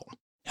Oracle,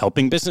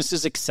 helping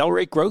businesses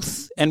accelerate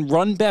growth and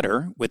run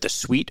better with a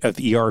suite of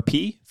ERP,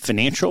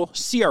 financial,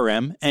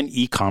 CRM, and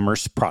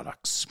e-commerce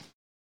products.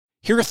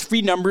 Here are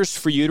 3 numbers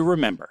for you to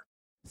remember: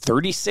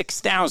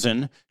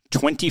 36,000,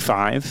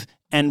 25,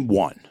 and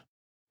 1.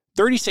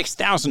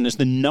 36,000 is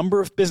the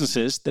number of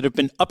businesses that have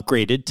been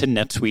upgraded to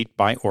NetSuite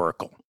by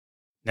Oracle.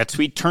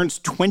 NetSuite turns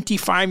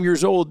 25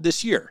 years old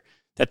this year.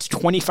 That's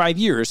 25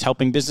 years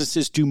helping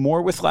businesses do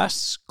more with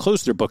less,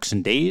 close their books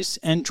in days,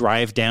 and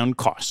drive down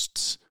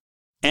costs.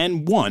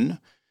 And 1,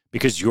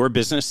 because your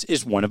business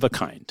is one of a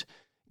kind.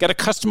 Get a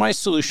customized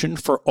solution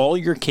for all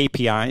your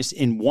KPIs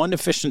in one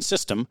efficient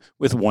system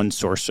with one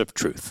source of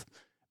truth.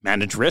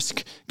 Manage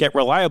risk, get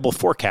reliable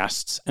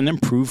forecasts, and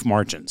improve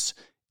margins.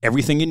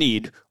 Everything you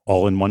need,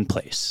 all in one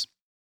place.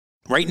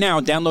 Right now,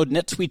 download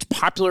NetSuite's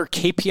popular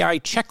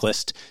KPI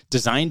checklist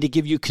designed to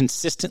give you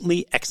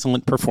consistently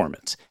excellent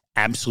performance,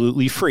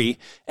 absolutely free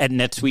at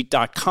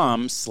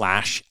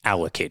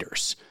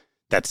netsuite.com/allocators.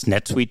 That's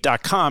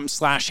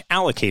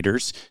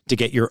netsuite.com/allocators to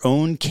get your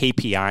own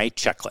KPI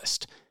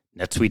checklist.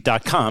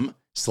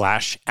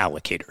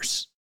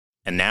 netsuite.com/allocators.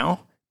 And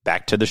now,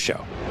 back to the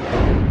show.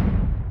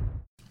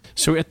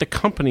 So at the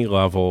company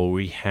level,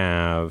 we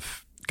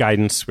have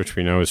guidance, which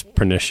we know is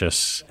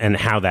pernicious, and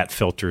how that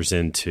filters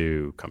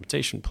into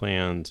compensation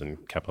plans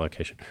and capital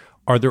allocation.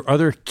 Are there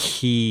other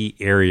key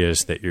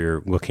areas that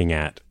you're looking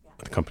at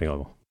the company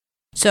level?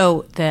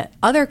 So the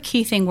other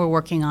key thing we're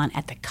working on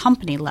at the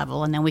company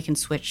level, and then we can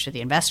switch to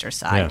the investor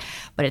side,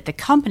 but at the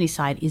company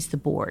side is the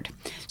board.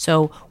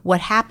 So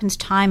what happens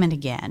time and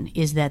again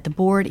is that the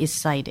board is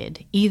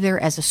cited either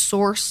as a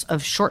source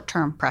of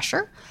short-term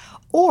pressure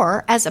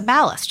or as a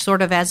ballast,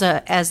 sort of as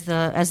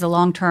the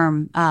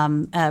long-term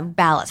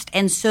ballast.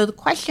 And so the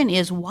question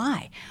is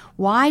why?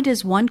 Why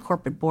does one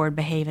corporate board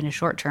behave in a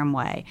short-term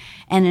way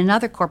and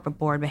another corporate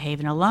board behave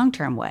in a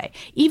long-term way,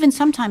 even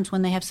sometimes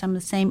when they have some of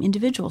the same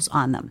individuals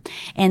on them?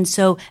 And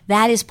so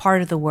that is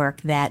part of the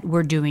work that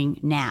we're doing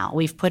now.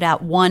 We've put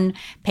out one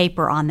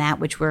paper on that,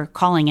 which we're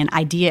calling an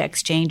idea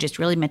exchange. It's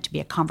really meant to be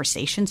a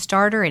conversation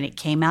starter, and it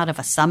came out of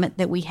a summit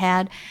that we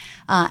had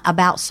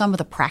about some of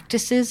the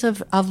practices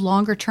of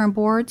longer-term board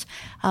boards.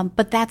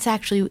 But that's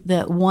actually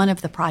one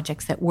of the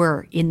projects that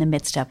we're in the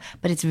midst of.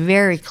 But it's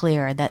very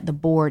clear that the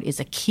board is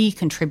a key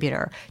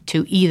contributor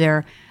to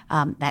either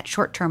that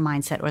short-term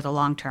mindset or the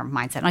long-term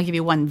mindset. And I'll give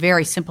you one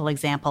very simple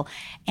example.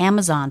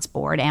 Amazon's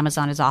board,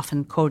 Amazon is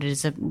often quoted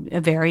as a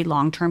very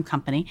long-term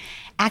company,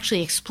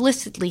 actually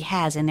explicitly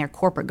has in their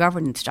corporate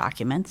governance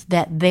documents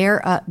that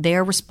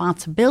their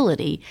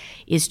responsibility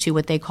is to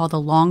what they call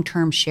the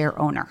long-term share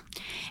owner.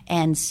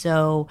 And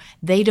so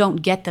they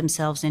don't get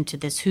themselves into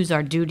this, who's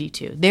our duty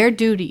to? Their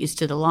duty is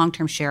to the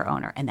long-term share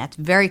owner, and that's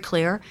very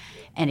clear.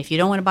 And if you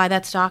don't want to buy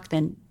that stock,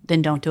 then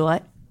don't do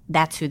it.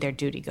 That's who their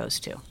duty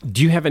goes to.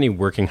 Do you have any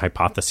working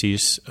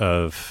hypotheses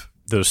of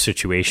those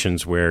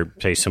situations where,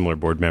 say, similar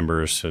board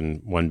members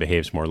and one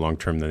behaves more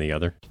long-term than the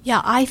other?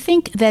 Yeah, I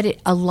think that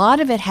a lot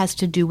of it has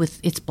to do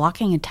with its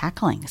blocking and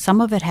tackling.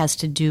 Some of it has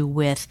to do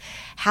with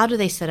how do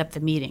they set up the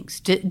meetings.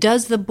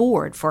 Does the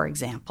board, for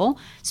example,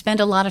 spend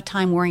a lot of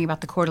time worrying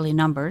about the quarterly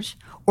numbers,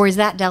 or is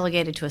that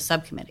delegated to a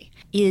subcommittee?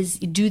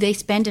 Do they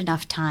spend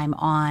enough time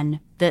on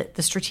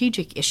the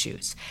strategic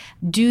issues?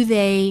 Do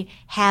they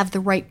have the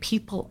right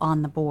people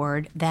on the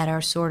board that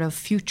are sort of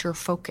future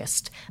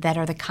focused, that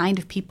are the kind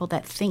of people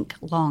that think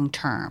long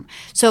term?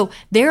 So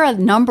there are a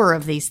number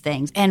of these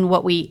things. And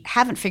what we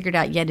haven't figured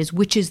out yet is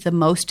which is the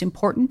most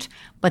important.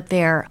 But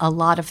there are a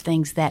lot of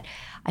things that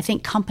I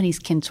think companies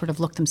can sort of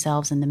look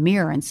themselves in the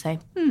mirror and say,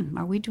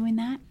 are we doing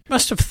that?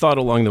 Must have thought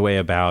along the way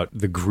about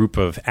the group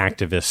of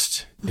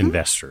activist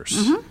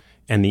investors.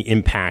 And the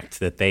impact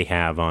that they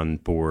have on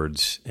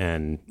boards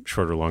and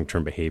shorter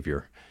long-term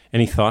behavior.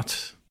 Any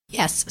thoughts?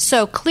 Yes.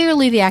 So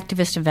clearly the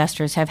activist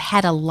investors have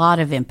had a lot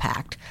of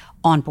impact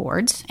on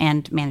boards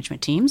and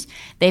management teams.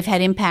 They've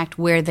had impact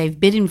where they've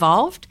been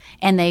involved,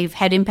 and they've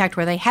had impact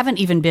where they haven't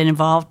even been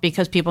involved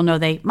because people know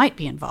they might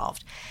be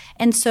involved.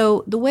 And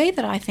so the way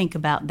that I think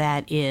about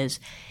that is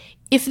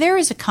if there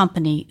is a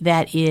company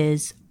that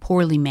is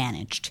poorly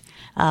managed,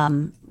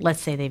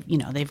 let's say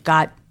they've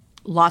got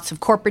lots of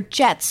corporate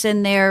jets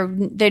and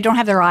they don't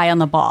have their eye on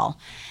the ball,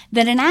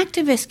 then an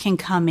activist can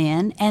come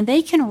in and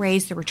they can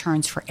raise the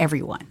returns for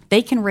everyone.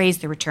 They can raise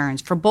the returns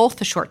for both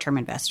the short-term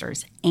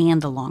investors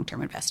and the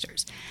long-term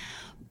investors.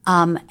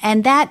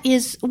 And that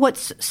is what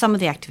some of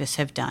the activists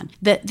have done.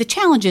 The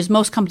challenge is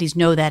most companies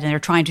know that and are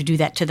trying to do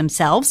that to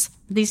themselves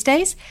these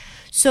days.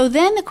 So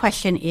then the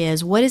question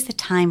is, what is the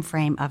time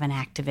frame of an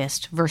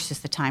activist versus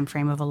the time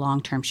frame of a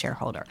long-term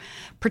shareholder?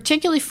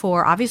 Particularly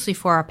obviously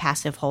for a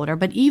passive holder,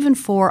 but even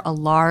for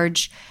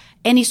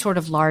any sort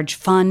of large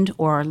fund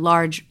or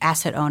large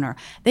asset owner.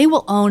 They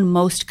will own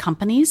most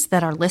companies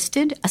that are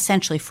listed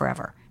essentially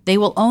forever. They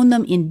will own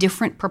them in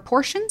different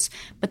proportions,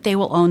 but they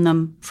will own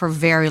them for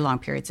very long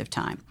periods of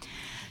time.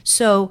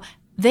 So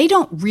they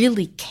don't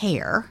really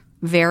care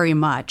very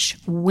much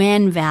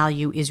when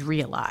value is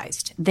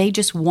realized. They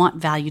just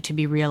want value to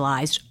be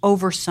realized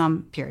over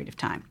some period of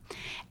time.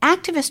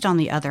 Activists, on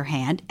the other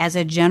hand, as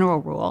a general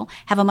rule,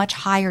 have a much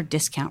higher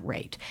discount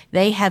rate.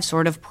 They have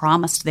sort of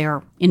promised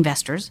their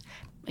investors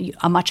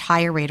a much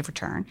higher rate of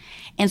return.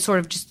 And sort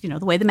of just,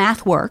 the way the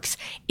math works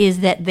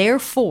is that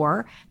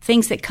therefore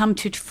things that come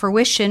to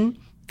fruition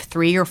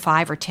 3 or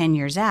 5 or 10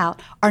 years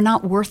out are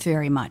not worth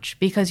very much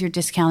because you're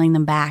discounting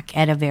them back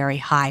at a very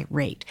high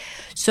rate.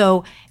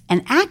 So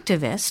an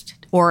activist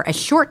or a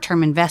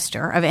short-term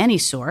investor of any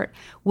sort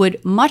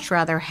would much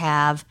rather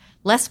have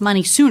less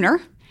money sooner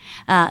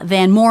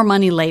than more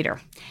money later.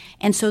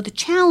 And so the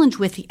challenge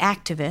with the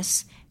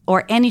activists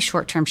or any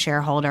short-term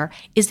shareholder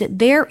is that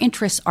their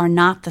interests are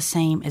not the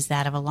same as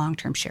that of a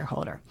long-term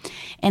shareholder.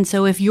 And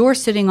so if you're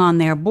sitting on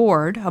their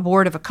board, a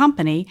board of a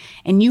company,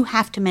 and you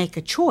have to make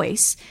a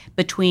choice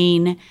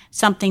between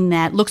something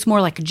that looks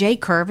more like a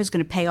J-curve is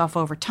going to pay off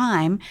over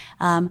time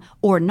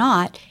or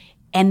not,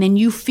 and then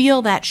you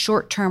feel that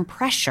short-term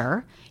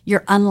pressure,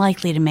 you're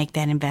unlikely to make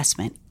that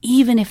investment,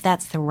 even if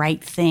that's the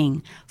right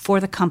thing for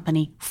the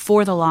company,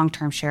 for the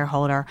long-term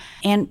shareholder,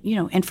 and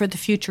for the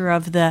future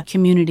of the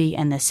community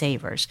and the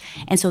savers.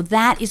 And so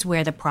that is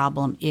where the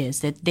problem is,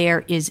 that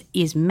there is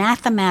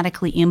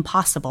mathematically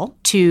impossible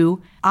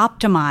to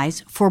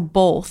optimize for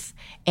both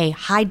a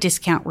high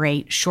discount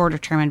rate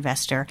shorter-term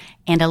investor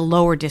and a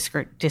lower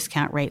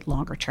discount rate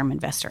longer-term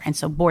investor. And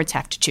so boards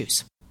have to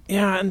choose.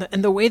 Yeah,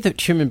 and the way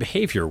that human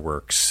behavior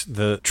works,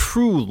 the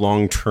true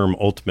long-term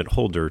ultimate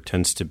holder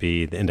tends to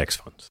be the index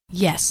funds.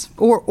 Yes,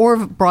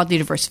 or broadly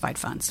diversified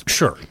funds.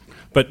 Sure.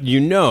 But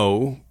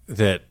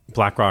that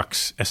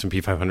BlackRock's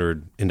S&P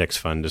 500 index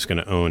fund is going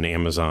to own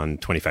Amazon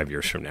 25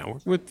 years from now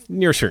with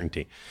near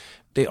certainty.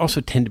 They also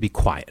tend to be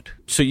quiet.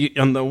 So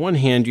on the one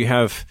hand, you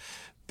have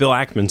Bill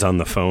Ackman's on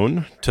the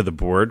phone to the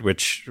board,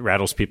 which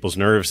rattles people's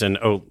nerves. And,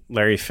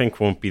 Larry Fink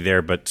won't be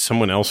there, but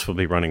someone else will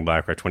be running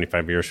BlackRock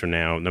 25 years from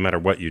now. No matter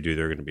what you do,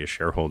 they're going to be a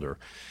shareholder.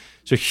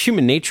 So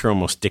human nature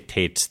almost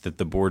dictates that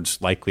the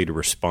board's likely to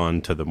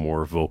respond to the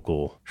more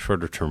vocal,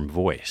 shorter-term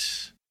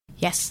voice.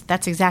 Yes,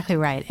 that's exactly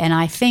right. And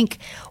I think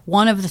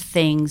one of the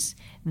things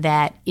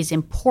that is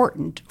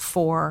important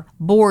for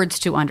boards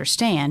to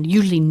understand,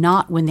 usually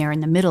not when they're in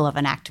the middle of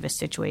an activist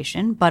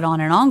situation, but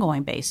on an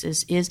ongoing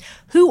basis, is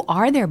who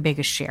are their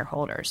biggest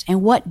shareholders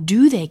and what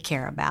do they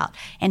care about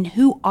and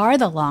who are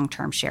the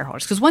long-term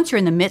shareholders? Because once you're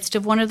in the midst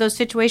of one of those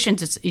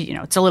situations,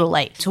 it's a little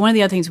late. So one of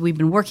the other things we've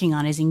been working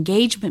on is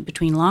engagement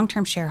between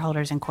long-term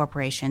shareholders and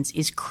corporations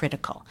is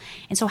critical.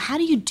 And so how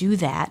do you do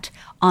that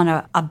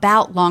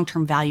about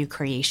long-term value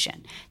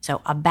creation?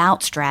 So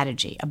about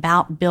strategy,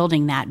 about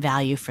building that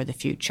value for the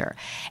future.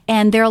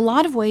 And there are a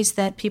lot of ways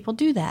that people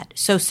do that.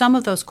 So some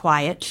of those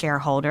quiet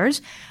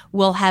shareholders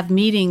will have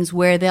meetings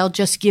where they'll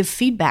just give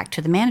feedback to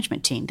the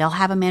management team. They'll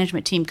have a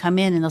management team come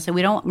in and they'll say,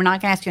 we're not going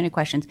to ask you any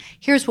questions.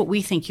 Here's what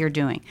we think you're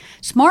doing.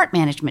 Smart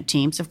management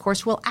teams, of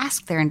course, will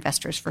ask their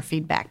investors for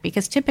feedback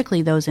because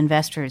typically those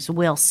investors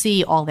will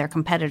see all their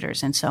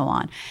competitors and so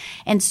on.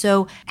 And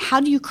so how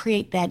do you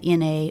create that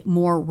in a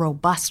more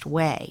robust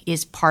way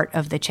is part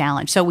of the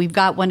challenge. So we've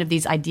got one of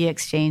these idea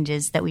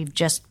exchanges that we've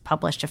just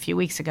published a few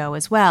weeks ago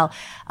as well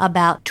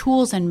about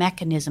tools and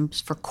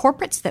mechanisms for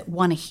corporates that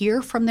want to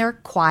hear from their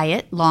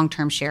quiet,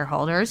 long-term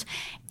shareholders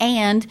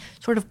and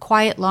sort of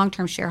quiet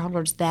long-term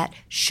shareholders that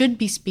should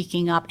be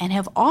speaking up and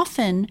have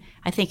often,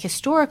 I think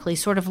historically,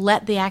 sort of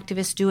let the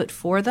activists do it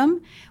for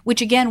them,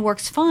 which again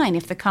works fine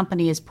if the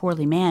company is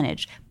poorly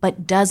managed,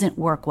 but doesn't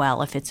work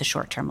well if it's a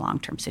short-term,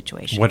 long-term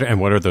situation.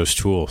 What are those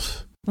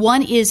tools?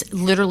 One is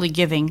literally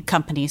giving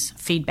companies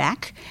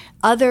feedback.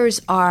 Others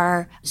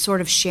are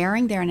sort of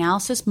sharing their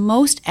analysis.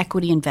 Most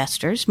equity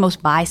investors,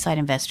 most buy-side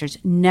investors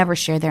never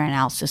share their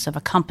analysis of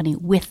a company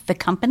with the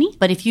company.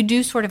 But if you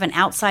do sort of an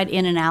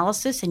outside-in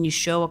analysis and you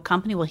show a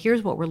company, well,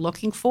 here's what we're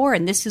looking for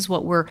and this is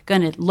what we're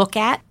going to look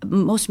at,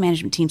 most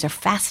management teams are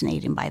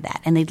fascinated by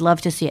that and they'd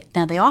love to see it.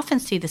 Now, they often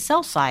see the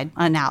sell-side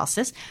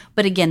analysis,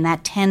 but again,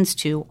 that tends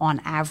to,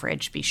 on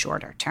average, be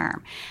shorter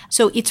term.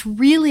 So it's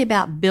really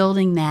about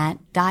building that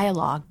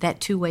dialogue, that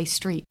two-way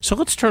street. So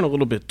let's turn a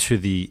little bit to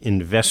the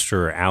investor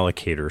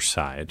allocator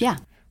side. Yeah.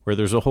 Where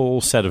there's a whole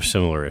set of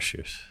similar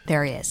issues.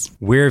 There is.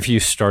 Where have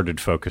you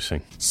started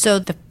focusing? So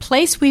the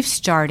place we've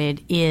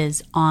started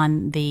is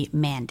on the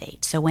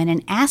mandate. So when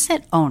an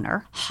asset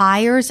owner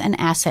hires an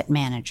asset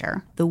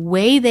manager, the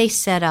way they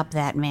set up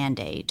that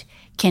mandate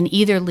can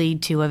either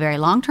lead to a very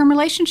long-term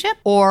relationship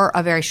or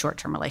a very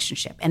short-term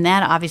relationship. And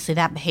that obviously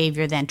that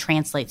behavior then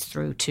translates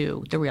through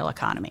to the real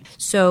economy.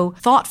 So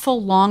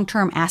thoughtful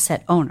long-term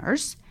asset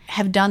owners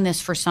have done this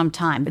for some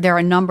time. There are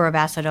a number of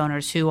asset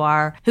owners who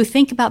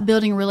think about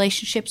building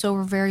relationships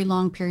over very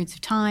long periods of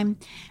time,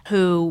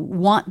 who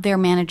want their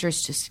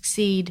managers to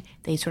succeed.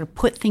 They sort of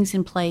put things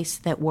in place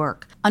that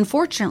work.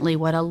 Unfortunately,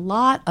 what a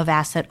lot of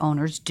asset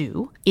owners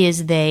do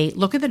is they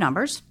look at the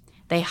numbers.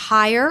 They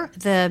hire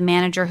the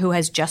manager who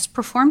has just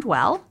performed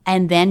well,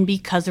 and then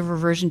because of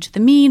reversion to the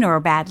mean or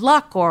bad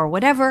luck or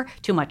whatever,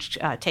 too much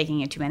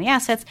taking in too many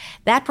assets,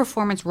 that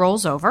performance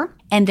rolls over,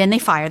 and then they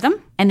fire them,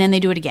 and then they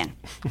do it again.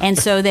 And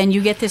so then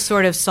you get this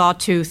sort of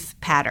sawtooth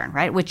pattern,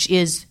 right, which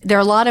is there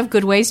are a lot of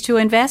good ways to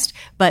invest,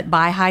 but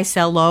buy high,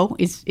 sell low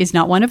is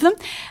not one of them.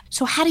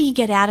 So how do you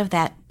get out of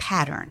that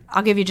pattern?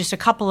 I'll give you just a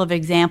couple of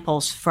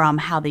examples from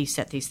how they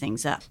set these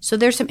things up. So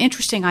there's some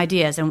interesting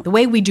ideas. And the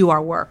way we do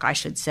our work, I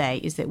should say,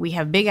 is that we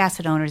have big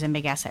asset owners and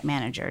big asset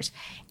managers.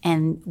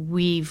 And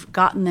we've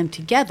gotten them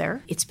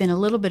together. It's been a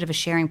little bit of a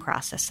sharing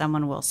process.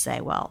 Someone will say,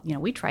 well,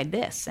 we tried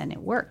this and it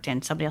worked.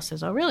 And somebody else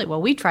says, oh, really?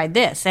 Well, we tried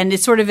this. And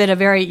it's sort of in a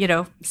very,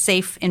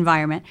 safe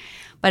environment.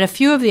 But a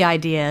few of the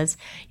ideas,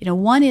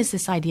 one is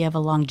this idea of a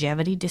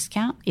longevity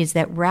discount, is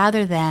that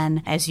rather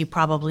than, as you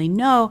probably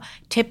know,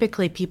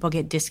 typically people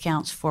get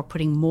discounts for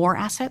putting more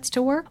assets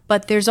to work.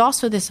 But there's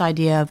also this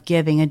idea of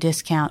giving a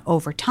discount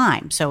over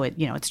time. So it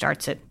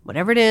starts at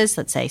whatever it is,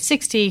 let's say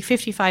 60,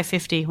 55,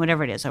 50,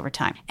 whatever it is over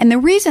time. And the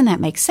reason that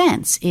makes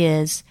sense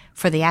is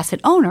for the asset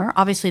owner,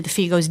 obviously the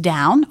fee goes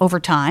down over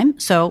time,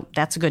 so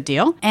that's a good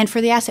deal. And for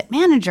the asset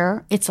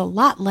manager, it's a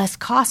lot less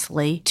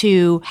costly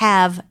to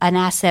have an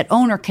asset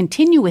owner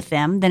continue with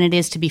them than it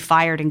is to be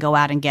fired and go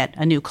out and get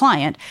a new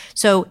client.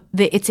 So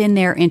it's in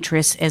their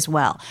interests as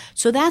well.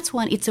 So that's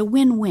one, it's a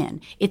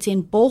win-win. It's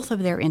in both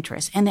of their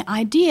interests. And the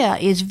idea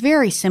is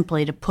very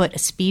simply to put a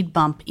speed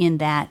bump in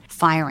that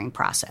firing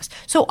process.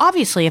 So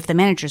obviously, if the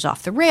manager's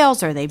off the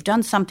rails or they've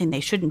done something they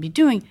shouldn't be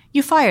doing,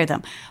 you fire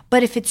them.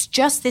 But if it's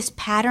just this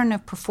pattern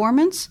of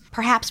performance,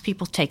 perhaps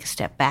people take a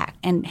step back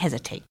and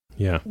hesitate.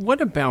 Yeah. What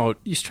about,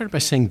 you started by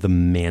saying the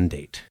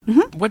mandate.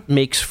 Mm-hmm. What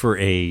makes for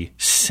a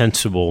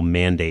sensible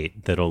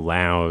mandate that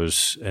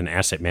allows an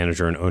asset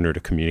manager and owner to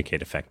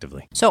communicate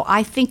effectively? So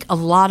I think a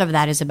lot of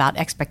that is about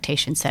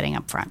expectation setting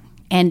up front.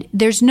 And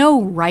there's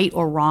no right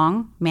or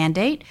wrong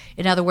mandate.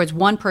 In other words,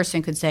 one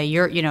person could say,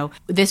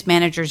 this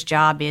manager's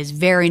job is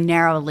very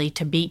narrowly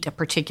to beat a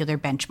particular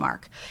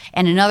benchmark.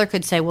 And another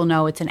could say, well,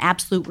 no, it's an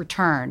absolute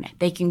return.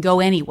 They can go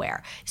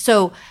anywhere.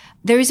 So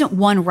there isn't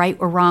one right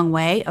or wrong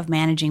way of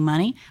managing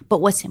money. But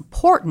what's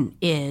important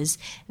is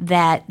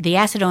that the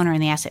asset owner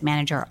and the asset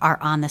manager are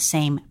on the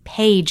same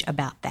page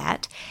about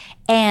that.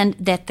 and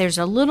that there's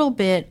a little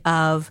bit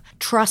of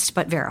trust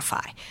but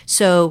verify.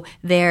 So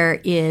there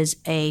is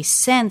a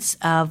sense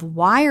of,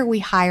 why are we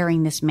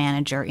hiring this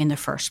manager in the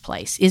first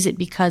place? Is it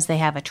because they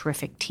have a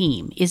terrific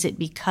team? Is it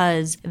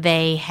because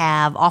they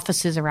have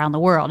offices around the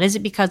world? Is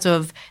it because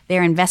of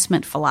their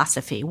investment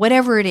philosophy?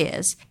 Whatever it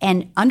is,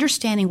 and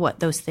understanding what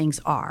those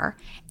things are,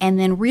 and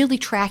then really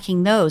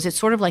tracking those. It's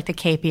sort of like the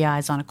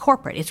KPIs on a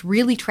corporate. It's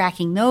really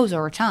tracking those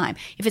over time.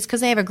 If it's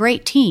because they have a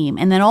great team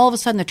and then all of a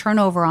sudden the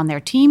turnover on their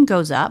team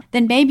goes up,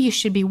 then maybe you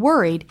should be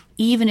worried,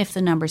 even if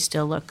the numbers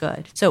still look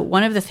good. So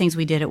one of the things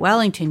we did at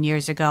Wellington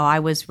years ago, I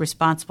was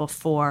responsible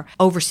for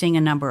overseeing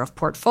a number of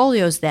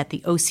portfolios that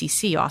the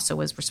OCC also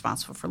was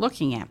responsible for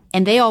looking at.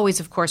 And they always,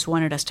 of course,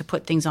 wanted us to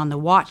put things on the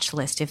watch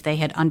list if they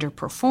had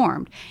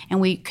underperformed.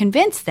 And we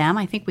convinced them,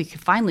 I think we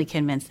could finally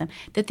convince them,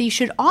 that they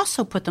should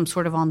also put them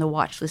sort of on the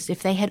watch list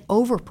if they had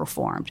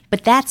overperformed.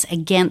 But that's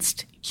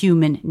against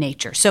human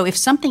nature. So if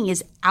something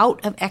is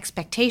out of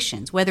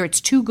expectations, whether it's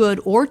too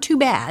good or too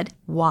bad,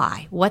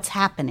 why? What's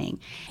happening?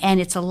 And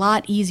it's a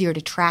lot easier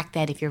to track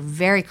that if you're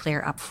very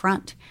clear up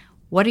front.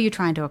 What are you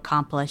trying to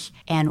accomplish?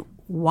 And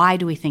why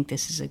do we think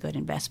this is a good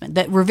investment?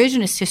 That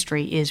revisionist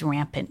history is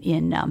rampant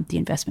in the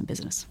investment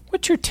business.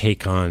 What's your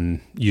take on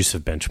use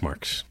of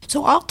benchmarks?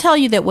 So I'll tell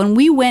you that when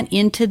we went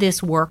into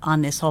this work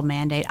on this whole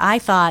mandate, I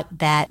thought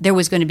that there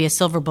was going to be a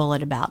silver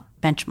bullet about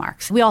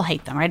benchmarks. We all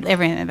hate them, right?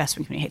 Every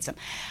investment community hates them.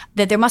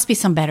 That there must be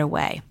some better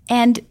way.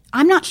 And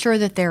I'm not sure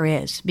that there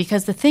is,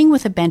 because the thing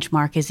with a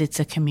benchmark is it's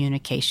a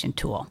communication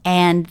tool.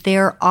 And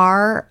there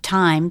are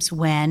times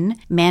when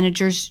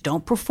managers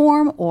don't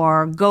perform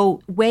or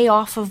go way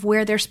off of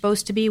where they're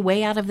supposed to be,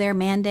 way out of their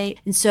mandate.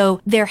 And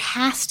so there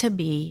has to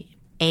be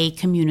a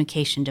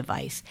communication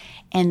device.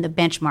 And the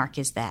benchmark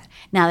is that.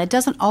 Now, that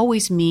doesn't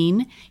always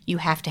mean you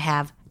have to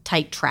have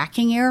tight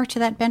tracking error to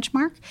that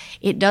benchmark.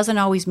 It doesn't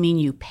always mean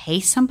you pay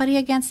somebody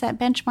against that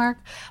benchmark,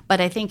 but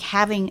I think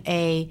having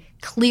a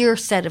clear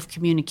set of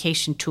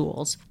communication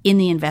tools in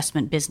the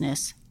investment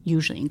business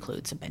usually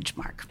includes a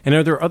benchmark. And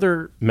are there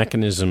other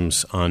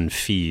mechanisms on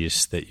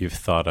fees that you've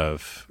thought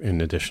of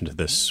in addition to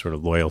this sort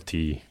of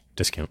loyalty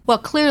discount? Well,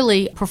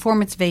 clearly,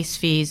 performance-based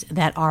fees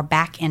that are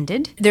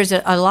back-ended. There's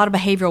a lot of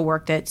behavioral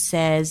work that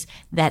says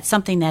that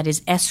something that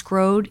is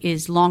escrowed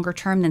is longer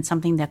term than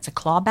something that's a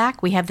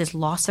clawback. We have this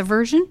loss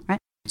aversion, right?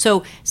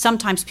 So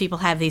sometimes people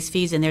have these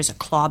fees and there's a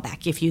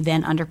clawback. If you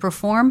then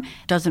underperform,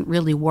 it doesn't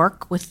really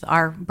work with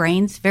our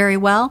brains very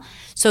well.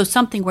 So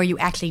something where you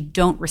actually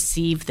don't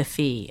receive the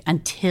fee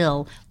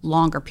until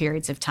longer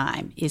periods of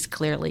time is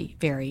clearly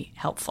very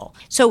helpful.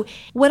 So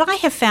what I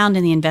have found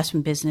in the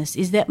investment business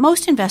is that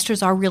most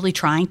investors are really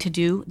trying to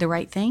do the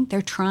right thing.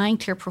 They're trying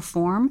to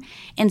perform.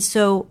 And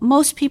so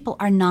most people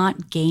are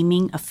not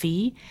gaming a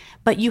fee,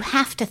 but you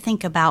have to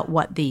think about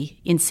what the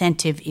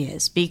incentive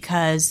is,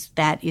 because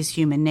that is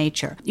human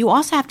nature. You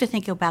also have to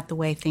think about the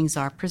way things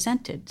are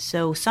presented.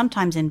 So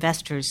sometimes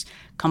investors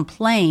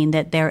complain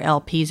that their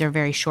LPs are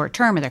very short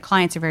term or their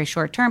clients are very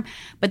short term,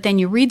 but then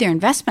you read their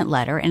investment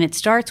letter and it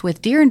starts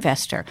with, "Dear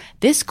investor,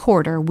 this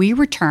quarter we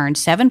returned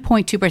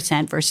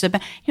 7.2% versus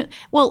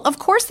well, of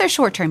course they're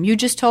short term. You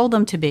just told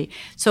them to be."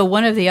 So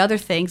one of the other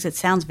things that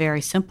sounds very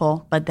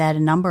simple, but that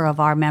a number of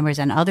our members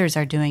and others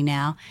are doing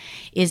now,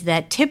 is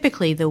that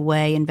typically the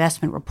way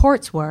investment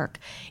reports work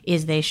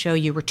is they show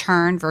you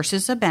return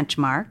versus a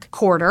benchmark,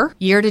 quarter,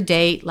 year to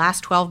date,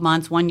 last 12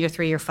 months, 1 year,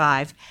 3 year,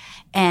 5,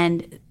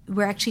 and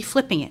we're actually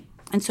flipping it.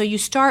 And so you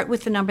start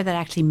with the number that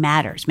actually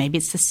matters. Maybe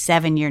it's the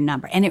 7-year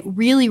number. And it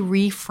really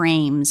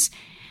reframes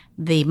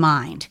the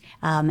mind.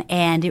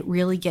 And it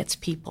really gets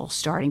people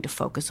starting to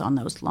focus on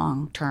those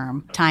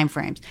long-term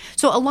timeframes.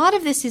 So a lot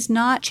of this is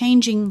not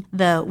changing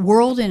the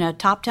world in a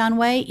top-down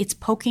way. It's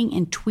poking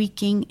and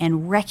tweaking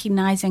and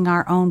recognizing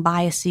our own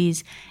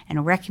biases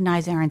and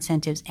recognizing our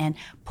incentives and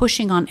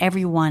pushing on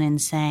everyone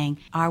and saying,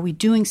 are we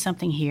doing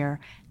something here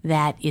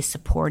that is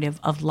supportive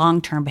of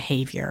long-term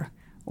behavior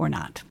or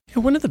not?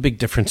 One of the big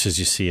differences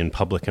you see in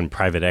public and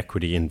private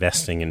equity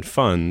investing in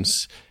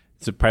funds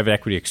is that private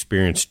equity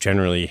experience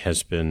generally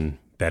has been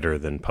better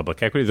than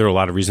public equity. There are a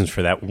lot of reasons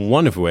for that,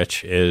 one of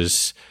which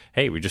is,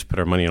 hey, we just put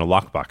our money in a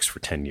lockbox for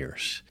 10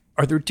 years.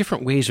 Are there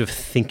different ways of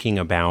thinking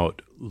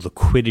about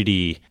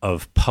liquidity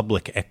of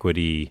public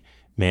equity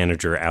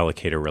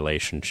manager-allocator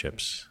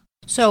relationships?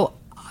 So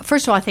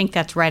first of all, I think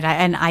that's right.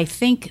 I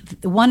think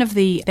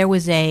there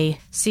was a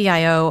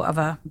CIO of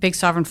a big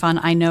sovereign fund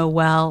I know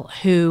well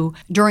who,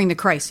 during the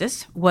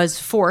crisis, was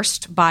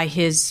forced by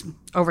his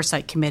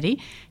oversight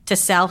committee to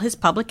sell his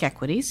public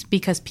equities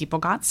because people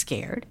got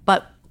scared,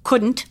 but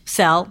couldn't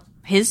sell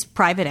his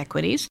private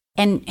equities.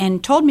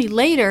 And told me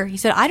later, he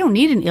said, I don't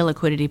need an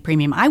illiquidity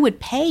premium. I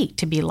would pay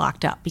to be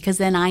locked up because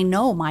then I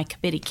know my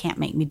committee can't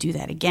make me do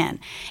that again.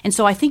 And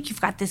so I think you've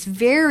got this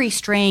very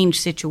strange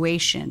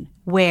situation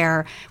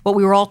where what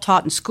we were all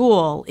taught in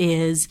school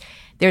is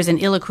there's an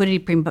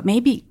illiquidity premium, but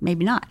maybe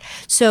not.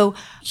 So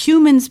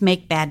humans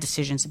make bad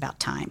decisions about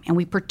time, and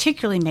we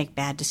particularly make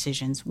bad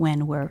decisions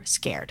when we're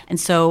scared. And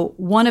so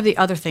one of the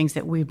other things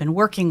that we've been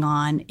working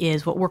on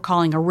is what we're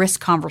calling a risk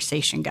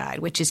conversation guide,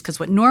 which is because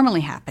what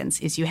normally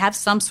happens is you have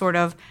some sort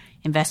of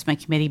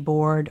investment committee,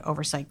 board,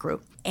 oversight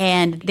group,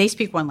 and they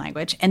speak one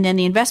language, and then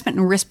the investment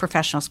and risk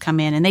professionals come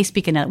in and they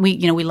speak another.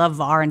 We love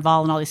VAR and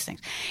VOL and all these things,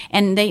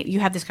 and you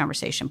have this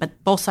conversation,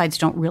 but both sides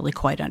don't really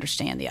quite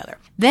understand the other.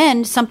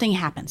 Then something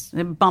happens,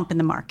 a bump in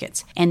the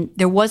markets, and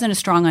there wasn't a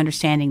strong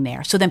understanding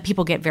there. So then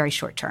people get very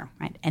short term,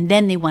 right? And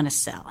then they want to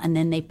sell, and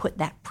then they put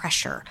that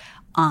pressure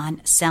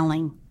on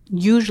selling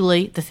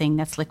usually the thing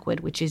that's liquid,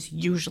 which is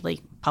usually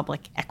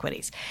public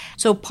equities.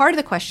 So part of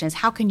the question is,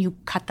 how can you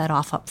cut that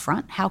off up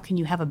front? How can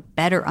you have a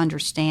better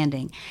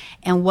understanding?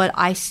 And what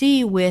I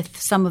see with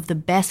some of the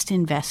best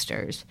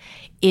investors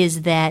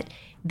is that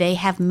they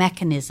have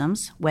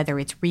mechanisms, whether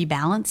it's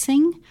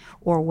rebalancing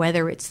or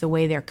whether it's the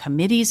way their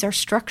committees are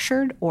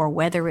structured or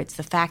whether it's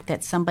the fact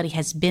that somebody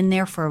has been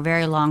there for a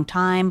very long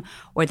time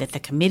or that the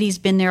committee's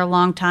been there a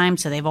long time,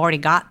 so they've already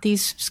got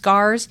these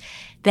scars,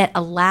 that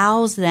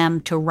allows them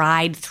to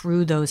ride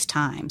through those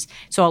times.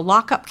 So a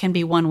lockup can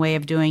be one way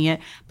of doing it,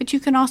 but you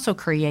can also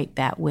create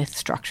that with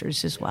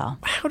structures as well.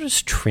 How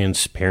does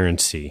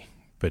transparency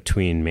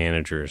between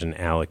managers and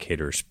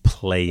allocators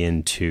play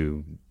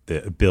into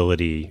the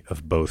ability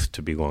of both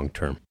to be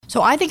long-term?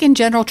 So I think in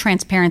general,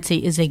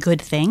 transparency is a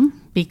good thing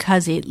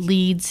because it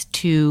leads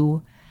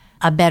to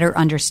a better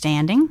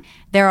understanding.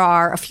 There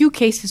are a few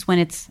cases when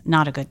it's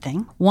not a good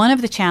thing. One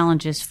of the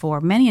challenges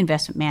for many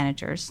investment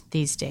managers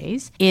these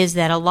days is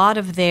that a lot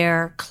of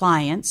their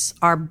clients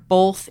are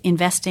both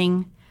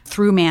investing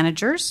through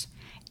managers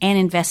and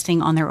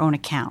investing on their own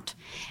account.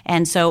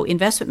 And so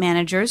investment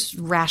managers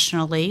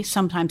rationally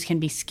sometimes can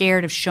be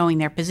scared of showing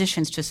their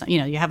positions to some,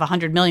 you have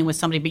 $100 million with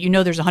somebody,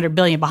 but there's $100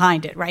 billion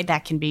behind it, right?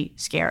 That can be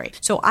scary.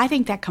 So I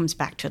think that comes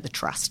back to the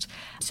trust.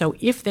 So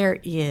if there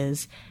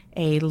is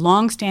a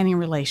long-standing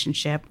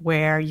relationship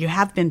where you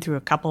have been through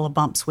a couple of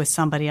bumps with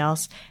somebody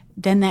else,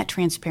 then that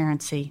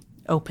transparency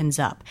opens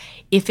up.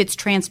 If it's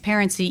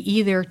transparency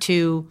either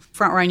to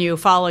front run you,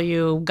 follow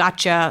you,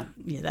 gotcha,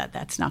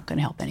 that's not going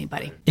to help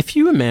anybody. If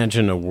you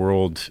imagine a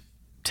world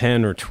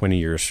 10 or 20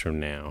 years from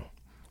now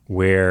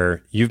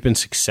where you've been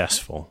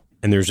successful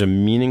and there's a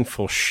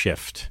meaningful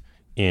shift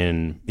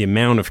in the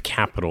amount of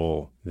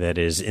capital that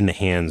is in the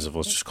hands of,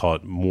 let's just call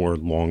it, more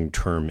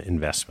long-term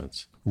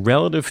investments,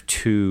 relative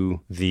to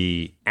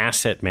the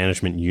asset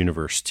management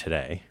universe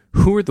today,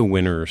 who are the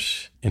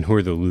winners and who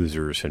are the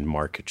losers in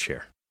market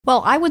share?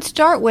 Well, I would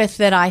start with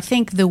that I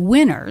think the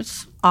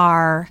winners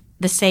are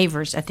the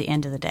savers at the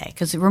end of the day.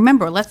 Because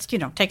remember, let's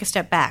take a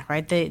step back,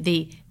 right?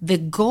 The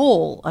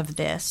goal of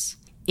this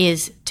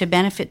is to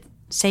benefit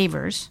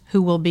savers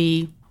who will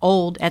be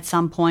old at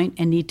some point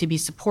and need to be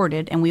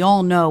supported. And we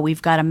all know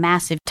we've got a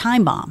massive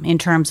time bomb in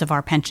terms of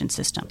our pension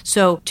system.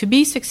 So to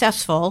be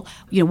successful,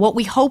 what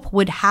we hope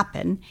would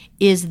happen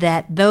is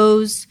that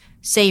those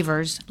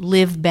savers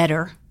live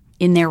better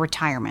in their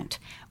retirement,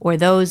 or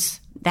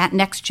that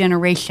next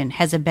generation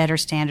has a better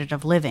standard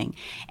of living.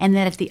 And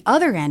that at the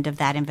other end of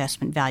that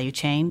investment value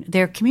chain,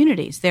 they're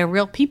communities, they're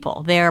real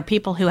people. They're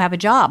people who have a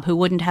job, who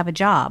wouldn't have a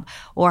job,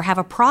 or have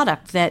a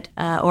product that,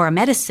 or a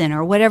medicine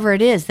or whatever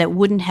it is that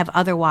wouldn't have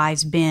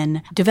otherwise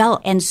been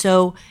developed. And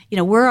so,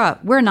 we're a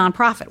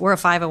nonprofit, we're a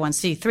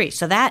 501c3.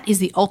 So that is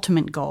the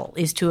ultimate goal,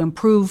 is to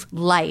improve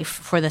life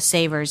for the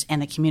savers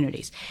and the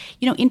communities.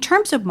 In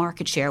terms of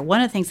market share, one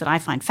of the things that I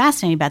find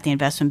fascinating about the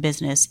investment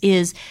business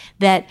is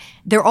that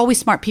there are always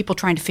smart people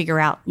trying to figure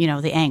out,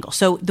 the angle.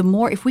 So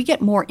if we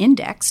get more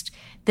indexed,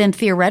 then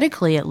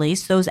theoretically, at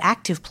least, those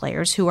active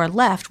players who are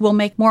left will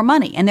make more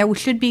money. And there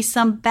should be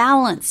some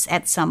balance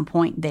at some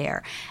point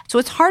there. So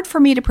it's hard for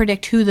me to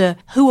predict who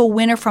a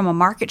winner from a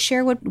market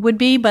share would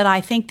be, but I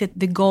think that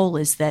the goal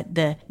is that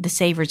the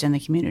savers and the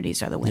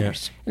communities are the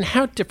winners. Yeah. And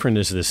how different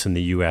is this in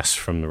the U.S.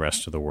 from the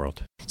rest of the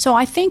world? So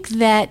I think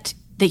that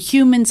the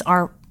humans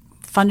are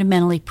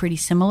fundamentally pretty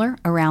similar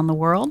around the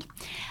world.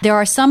 There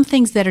are some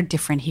things that are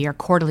different here,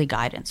 quarterly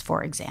guidance,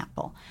 for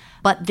example.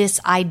 But this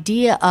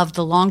idea of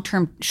the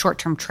long-term,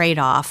 short-term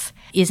trade-off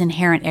is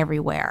inherent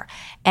everywhere.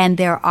 And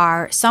there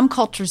are some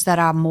cultures that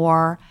are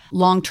more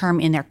long-term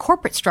in their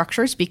corporate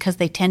structures because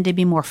they tend to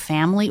be more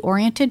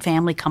family-oriented.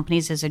 Family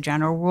companies, as a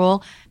general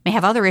rule, may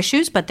have other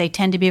issues, but they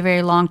tend to be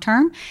very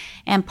long-term.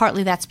 And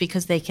partly that's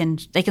because they can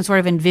sort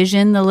of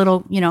envision the little,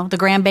 the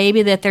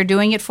grandbaby that they're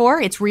doing it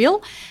for. It's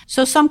real.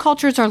 So some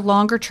cultures are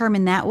longer-term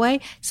in that way.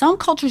 Some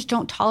cultures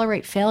don't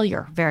tolerate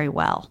failure very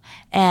well.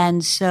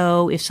 And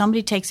so if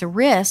somebody takes a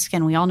risk,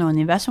 and we all know in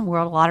the investment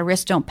world, a lot of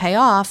risks don't pay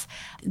off,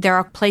 there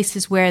are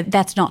places where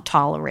that's not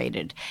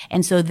tolerated.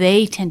 And so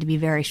they tend to be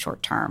very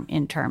short-term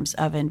in terms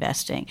of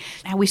investing.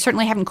 Now, we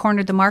certainly haven't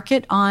cornered the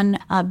market on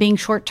being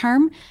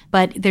short-term,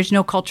 but there's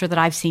no culture that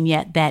I've seen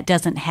yet that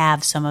doesn't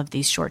have some of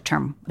these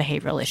short-term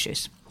behavioral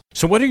issues.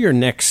 So what are your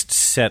next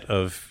set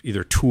of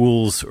either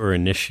tools or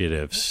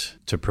initiatives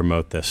to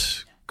promote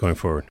this going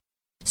forward?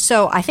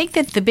 So I think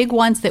that the big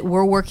ones that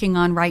we're working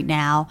on right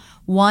now,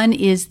 one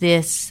is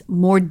this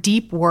more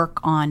deep work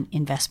on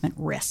investment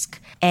risk.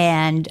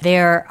 And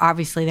there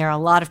are a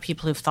lot of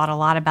people who've thought a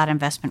lot about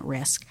investment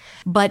risk,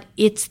 but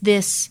it's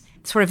this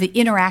sort of the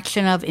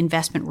interaction of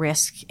investment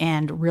risk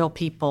and real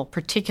people,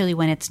 particularly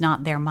when it's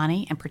not their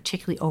money and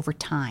particularly over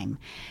time.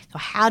 So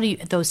how do you,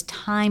 those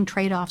time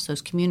trade-offs, those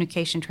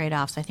communication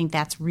trade-offs, I think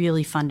that's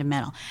really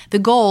fundamental. The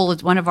goal,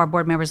 as one of our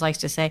board members likes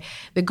to say,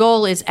 the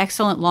goal is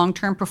excellent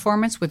long-term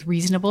performance with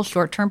reasonable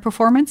short-term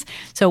performance.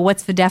 So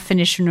what's the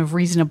definition of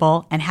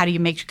reasonable, and how do you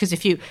make sure, because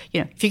if you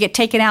get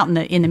taken out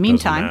in the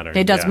meantime,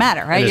 it doesn't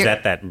matter, right? And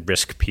is that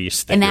risk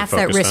piece that and you're that's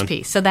that risk on?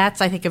 piece. So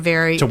that's, I think, a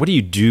very... So what do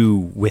you do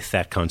with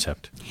that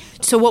concept?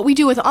 So what we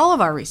do with all of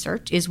our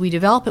research is we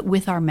develop it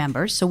with our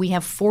members. So we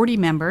have 40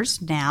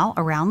 members now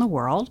around the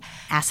world,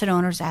 asset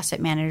owners, asset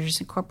managers,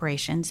 and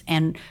corporations.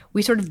 And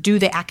we sort of do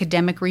the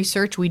academic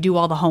research. We do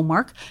all the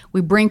homework.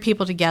 We bring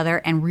people together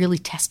and really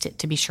test it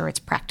to be sure it's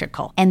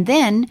practical. And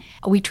then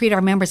we treat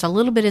our members a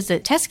little bit as a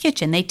test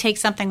kitchen. They take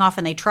something off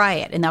and they try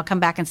it. And they'll come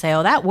back and say,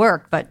 oh, that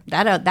worked, but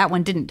that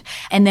one didn't.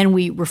 And then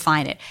we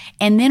refine it.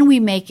 And then we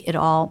make it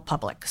all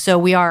public. So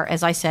we are,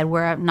 as I said,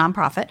 we're a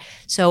nonprofit.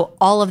 So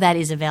all of that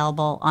is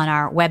available on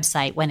our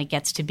website when it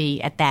gets to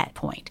be at that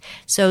point.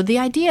 So the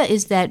idea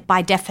is that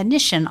by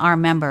definition, our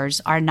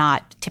members are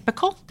not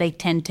typical. They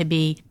tend to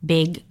be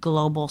big,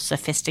 global,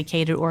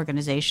 sophisticated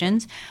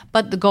organizations.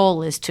 But the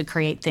goal is to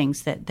create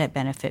things that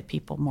benefit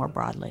people more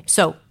broadly.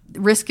 So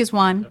risk is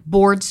one.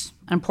 Boards,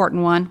 an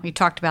important one. We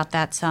talked about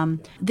that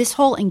some. This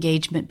whole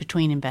engagement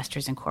between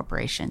investors and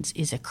corporations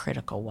is a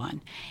critical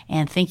one.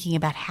 And thinking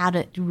about how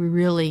to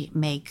really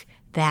make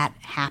that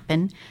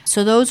happen.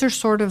 So those are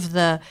sort of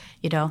the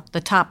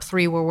top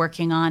three we're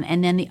working on.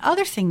 And then the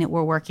other thing that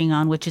we're working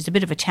on, which is a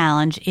bit of a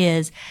challenge,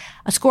 is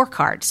a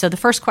scorecard. So the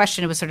first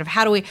question was sort of,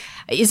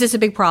 is this a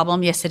big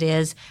problem? Yes, it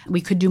is. We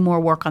could do more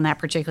work on that,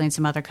 particularly in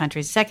some other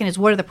countries. The second is,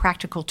 what are the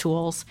practical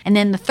tools? And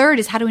then the third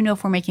is, how do we know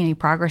if we're making any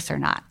progress or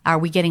not? Are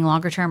we getting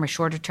longer term or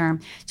shorter term?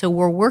 So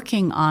we're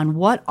working on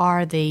what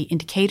are the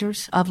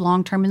indicators of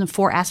long term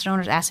for asset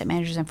owners, asset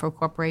managers, and for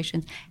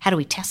corporations. How do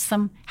we test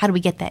them? How do we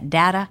get that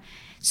data?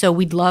 So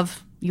we'd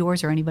love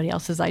yours or anybody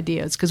else's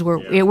ideas, because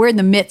we're in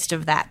the midst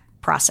of that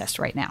process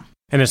right now.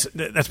 And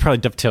that's probably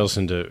dovetails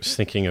into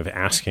thinking of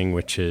asking,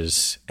 which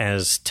is,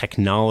 as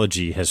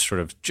technology has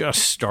sort of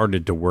just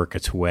started to work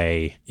its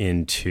way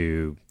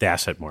into the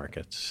asset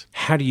markets,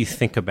 how do you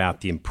think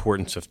about the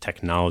importance of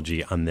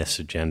technology on this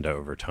agenda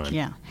over time?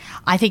 Yeah,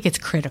 I think it's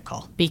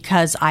critical,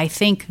 because I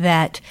think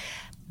that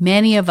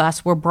many of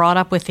us were brought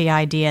up with the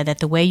idea that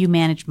the way you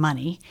manage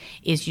money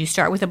is you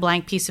start with a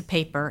blank piece of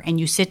paper and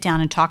you sit down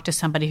and talk to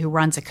somebody who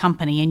runs a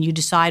company and you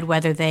decide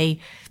whether they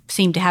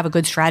seem to have a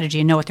good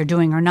strategy and know what they're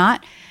doing or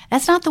not.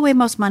 That's not the way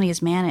most money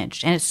is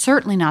managed, and it's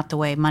certainly not the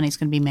way money is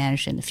going to be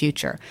managed in the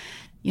future.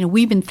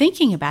 We've been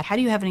thinking about, how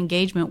do you have an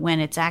engagement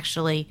when it's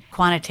actually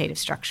quantitative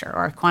structure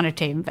or a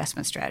quantitative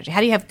investment strategy? How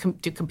do you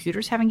do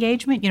computers have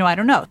engagement? I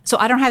don't know. So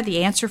I don't have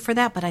the answer for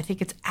that, but I think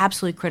it's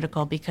absolutely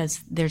critical, because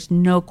there's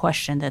no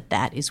question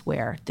that is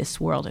where this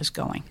world is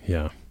going.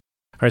 Yeah. All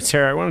right,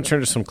 Sarah, I want to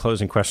turn to some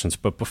closing questions.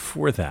 But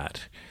before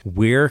that,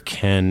 where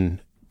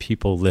can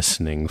people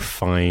listening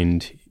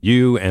find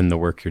you and the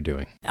work you're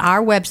doing?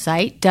 Our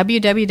website,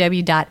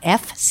 www.fclt,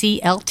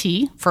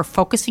 for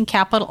Focusing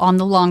Capital on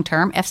the Long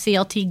Term,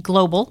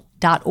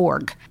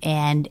 fcltglobal.org.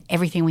 And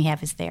everything we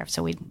have is there.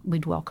 So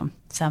we'd welcome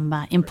some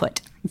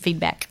input and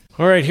feedback.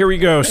 All right, here we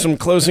go. Some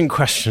closing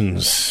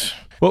questions.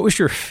 What was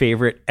your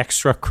favorite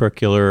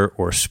extracurricular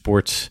or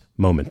sports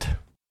moment?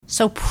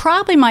 So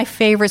probably my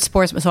favorite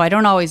sports, so I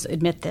don't always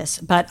admit this,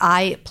 but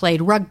I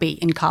played rugby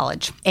in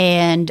college,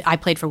 and I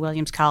played for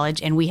Williams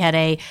College, and we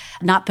had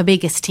not the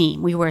biggest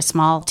team. We were a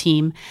small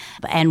team,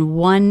 and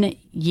one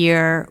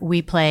year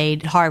we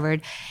played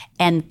Harvard,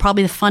 and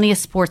probably the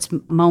funniest sports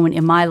moment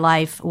in my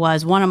life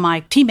was one of my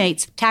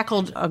teammates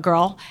tackled a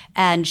girl,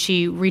 and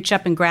she reached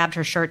up and grabbed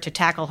her shirt to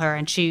tackle her,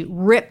 and she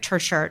ripped her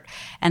shirt,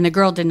 and the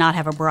girl did not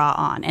have a bra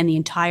on, and the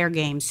entire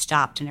game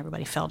stopped, and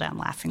everybody fell down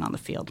laughing on the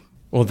field.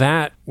 Well,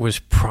 that was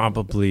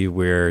probably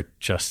where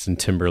Justin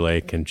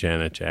Timberlake and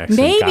Janet Jackson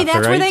Maybe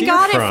that's where they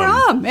got it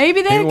from.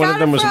 Maybe one of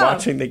them was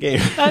watching the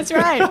game. That's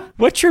right.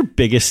 What's your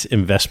biggest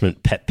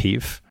investment pet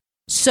peeve?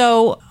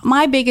 So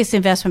my biggest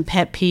investment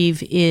pet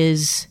peeve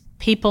is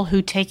people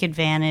who take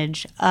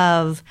advantage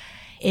of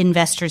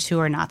investors who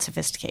are not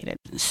sophisticated.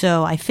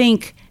 So I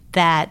think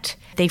that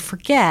they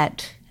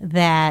forget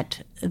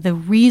that the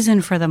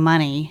reason for the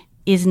money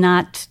is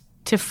not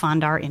to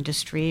fund our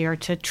industry or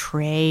to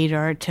trade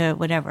or to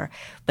whatever,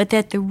 but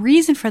that the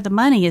reason for the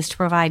money is to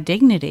provide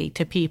dignity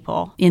to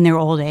people in their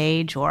old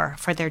age or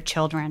for their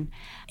children,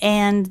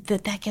 and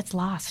that gets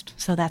lost.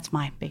 So that's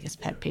my biggest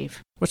pet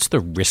peeve. What's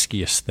the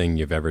riskiest thing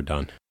you've ever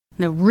done?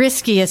 The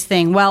riskiest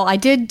thing? Well, I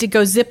did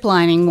go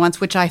ziplining once,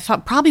 which I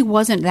thought probably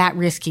wasn't that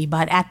risky,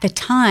 but at the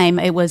time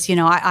it was,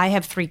 I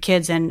have 3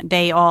 kids and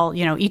they all,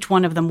 each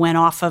one of them went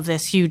off of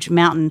this huge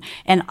mountain,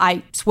 and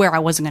I swear I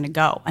wasn't going to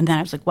go. And then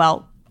I was like,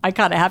 well, I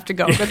kind of have to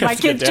go because my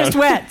kids just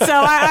went. So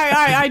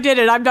I did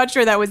it. I'm not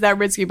sure that was that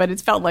risky, but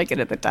it felt like it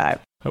at the time.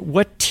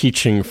 What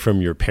teaching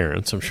from your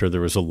parents, I'm sure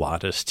there was a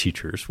lot as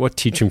teachers, what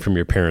teaching from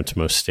your parents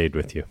most stayed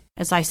with you?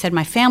 As I said,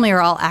 my family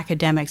are all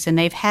academics, and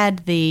they've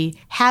had the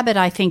habit,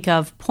 I think,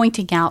 of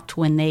pointing out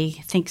when they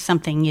think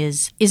something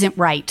isn't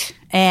right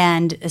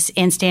and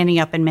standing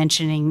up and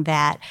mentioning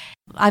that.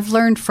 I've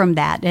learned from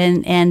that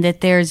and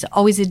that there's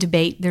always a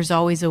debate. There's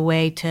always a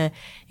way to,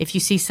 if you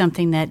see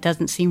something that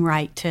doesn't seem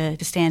right,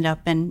 to stand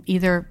up and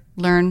either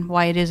learn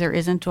why it is or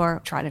isn't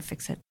or try to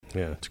fix it.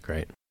 Yeah, that's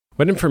great.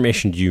 What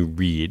information do you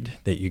read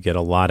that you get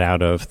a lot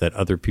out of that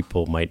other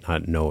people might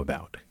not know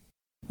about?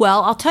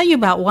 Well, I'll tell you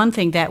about one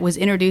thing that was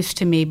introduced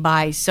to me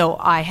so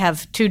I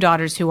have two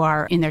daughters who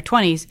are in their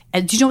 20s.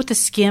 Do you know what the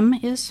Skim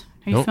is?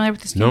 Are you familiar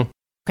with the Skim? No.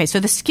 Okay, so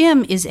the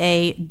Skim is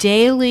a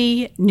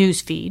daily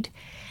news feed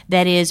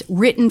that is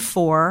written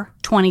for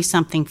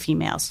 20-something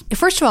females.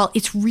 First of all,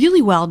 it's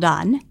really well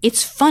done.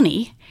 It's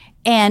funny.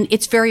 And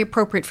it's very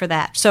appropriate for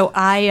that. So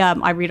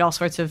I read all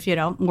sorts of,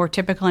 more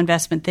typical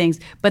investment things,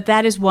 but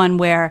that is one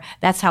where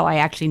that's how I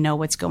actually know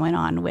what's going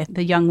on with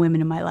the young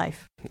women in my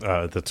life.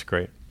 That's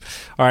great.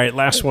 All right,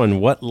 last one.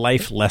 What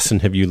life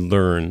lesson have you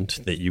learned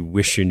that you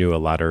wish you knew a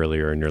lot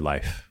earlier in your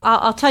life?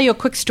 I'll tell you a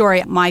quick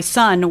story. My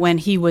son, when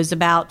he was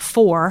about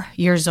 4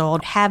 years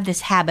old, had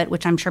this habit,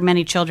 which I'm sure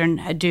many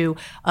children do,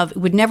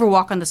 would never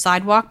walk on the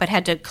sidewalk, but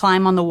had to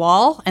climb on the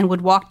wall and would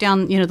walk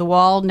down, the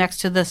wall next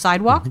to the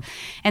sidewalk. Mm-hmm.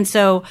 And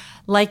so,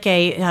 like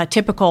a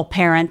typical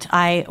parent,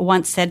 I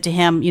once said to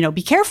him,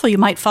 be careful, you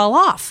might fall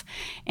off.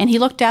 And he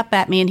looked up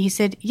at me and he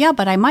said, yeah,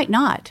 but I might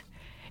not.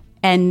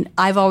 And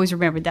I've always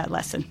remembered that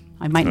lesson.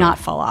 I might not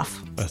fall off.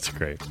 That's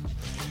great.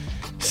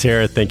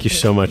 Sarah, thank you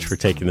so much for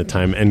taking the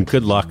time, and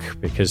good luck,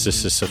 because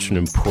this is such an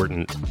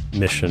important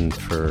mission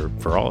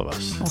for all of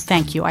us. Well,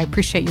 thank you. I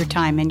appreciate your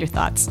time and your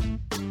thoughts.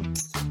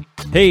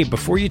 Hey,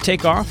 before you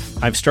take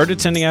off, I've started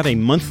sending out a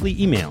monthly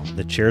email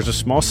that shares a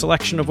small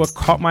selection of what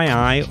caught my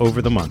eye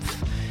over the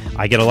month.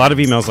 I get a lot of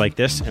emails like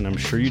this, and I'm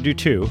sure you do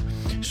too,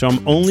 so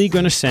I'm only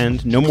going to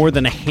send no more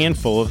than a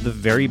handful of the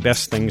very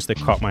best things that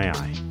caught my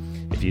eye.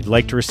 If you'd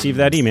like to receive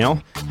that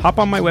email, hop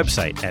on my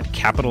website at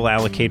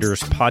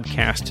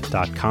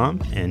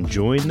capitalallocatorspodcast.com and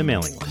join the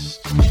mailing list.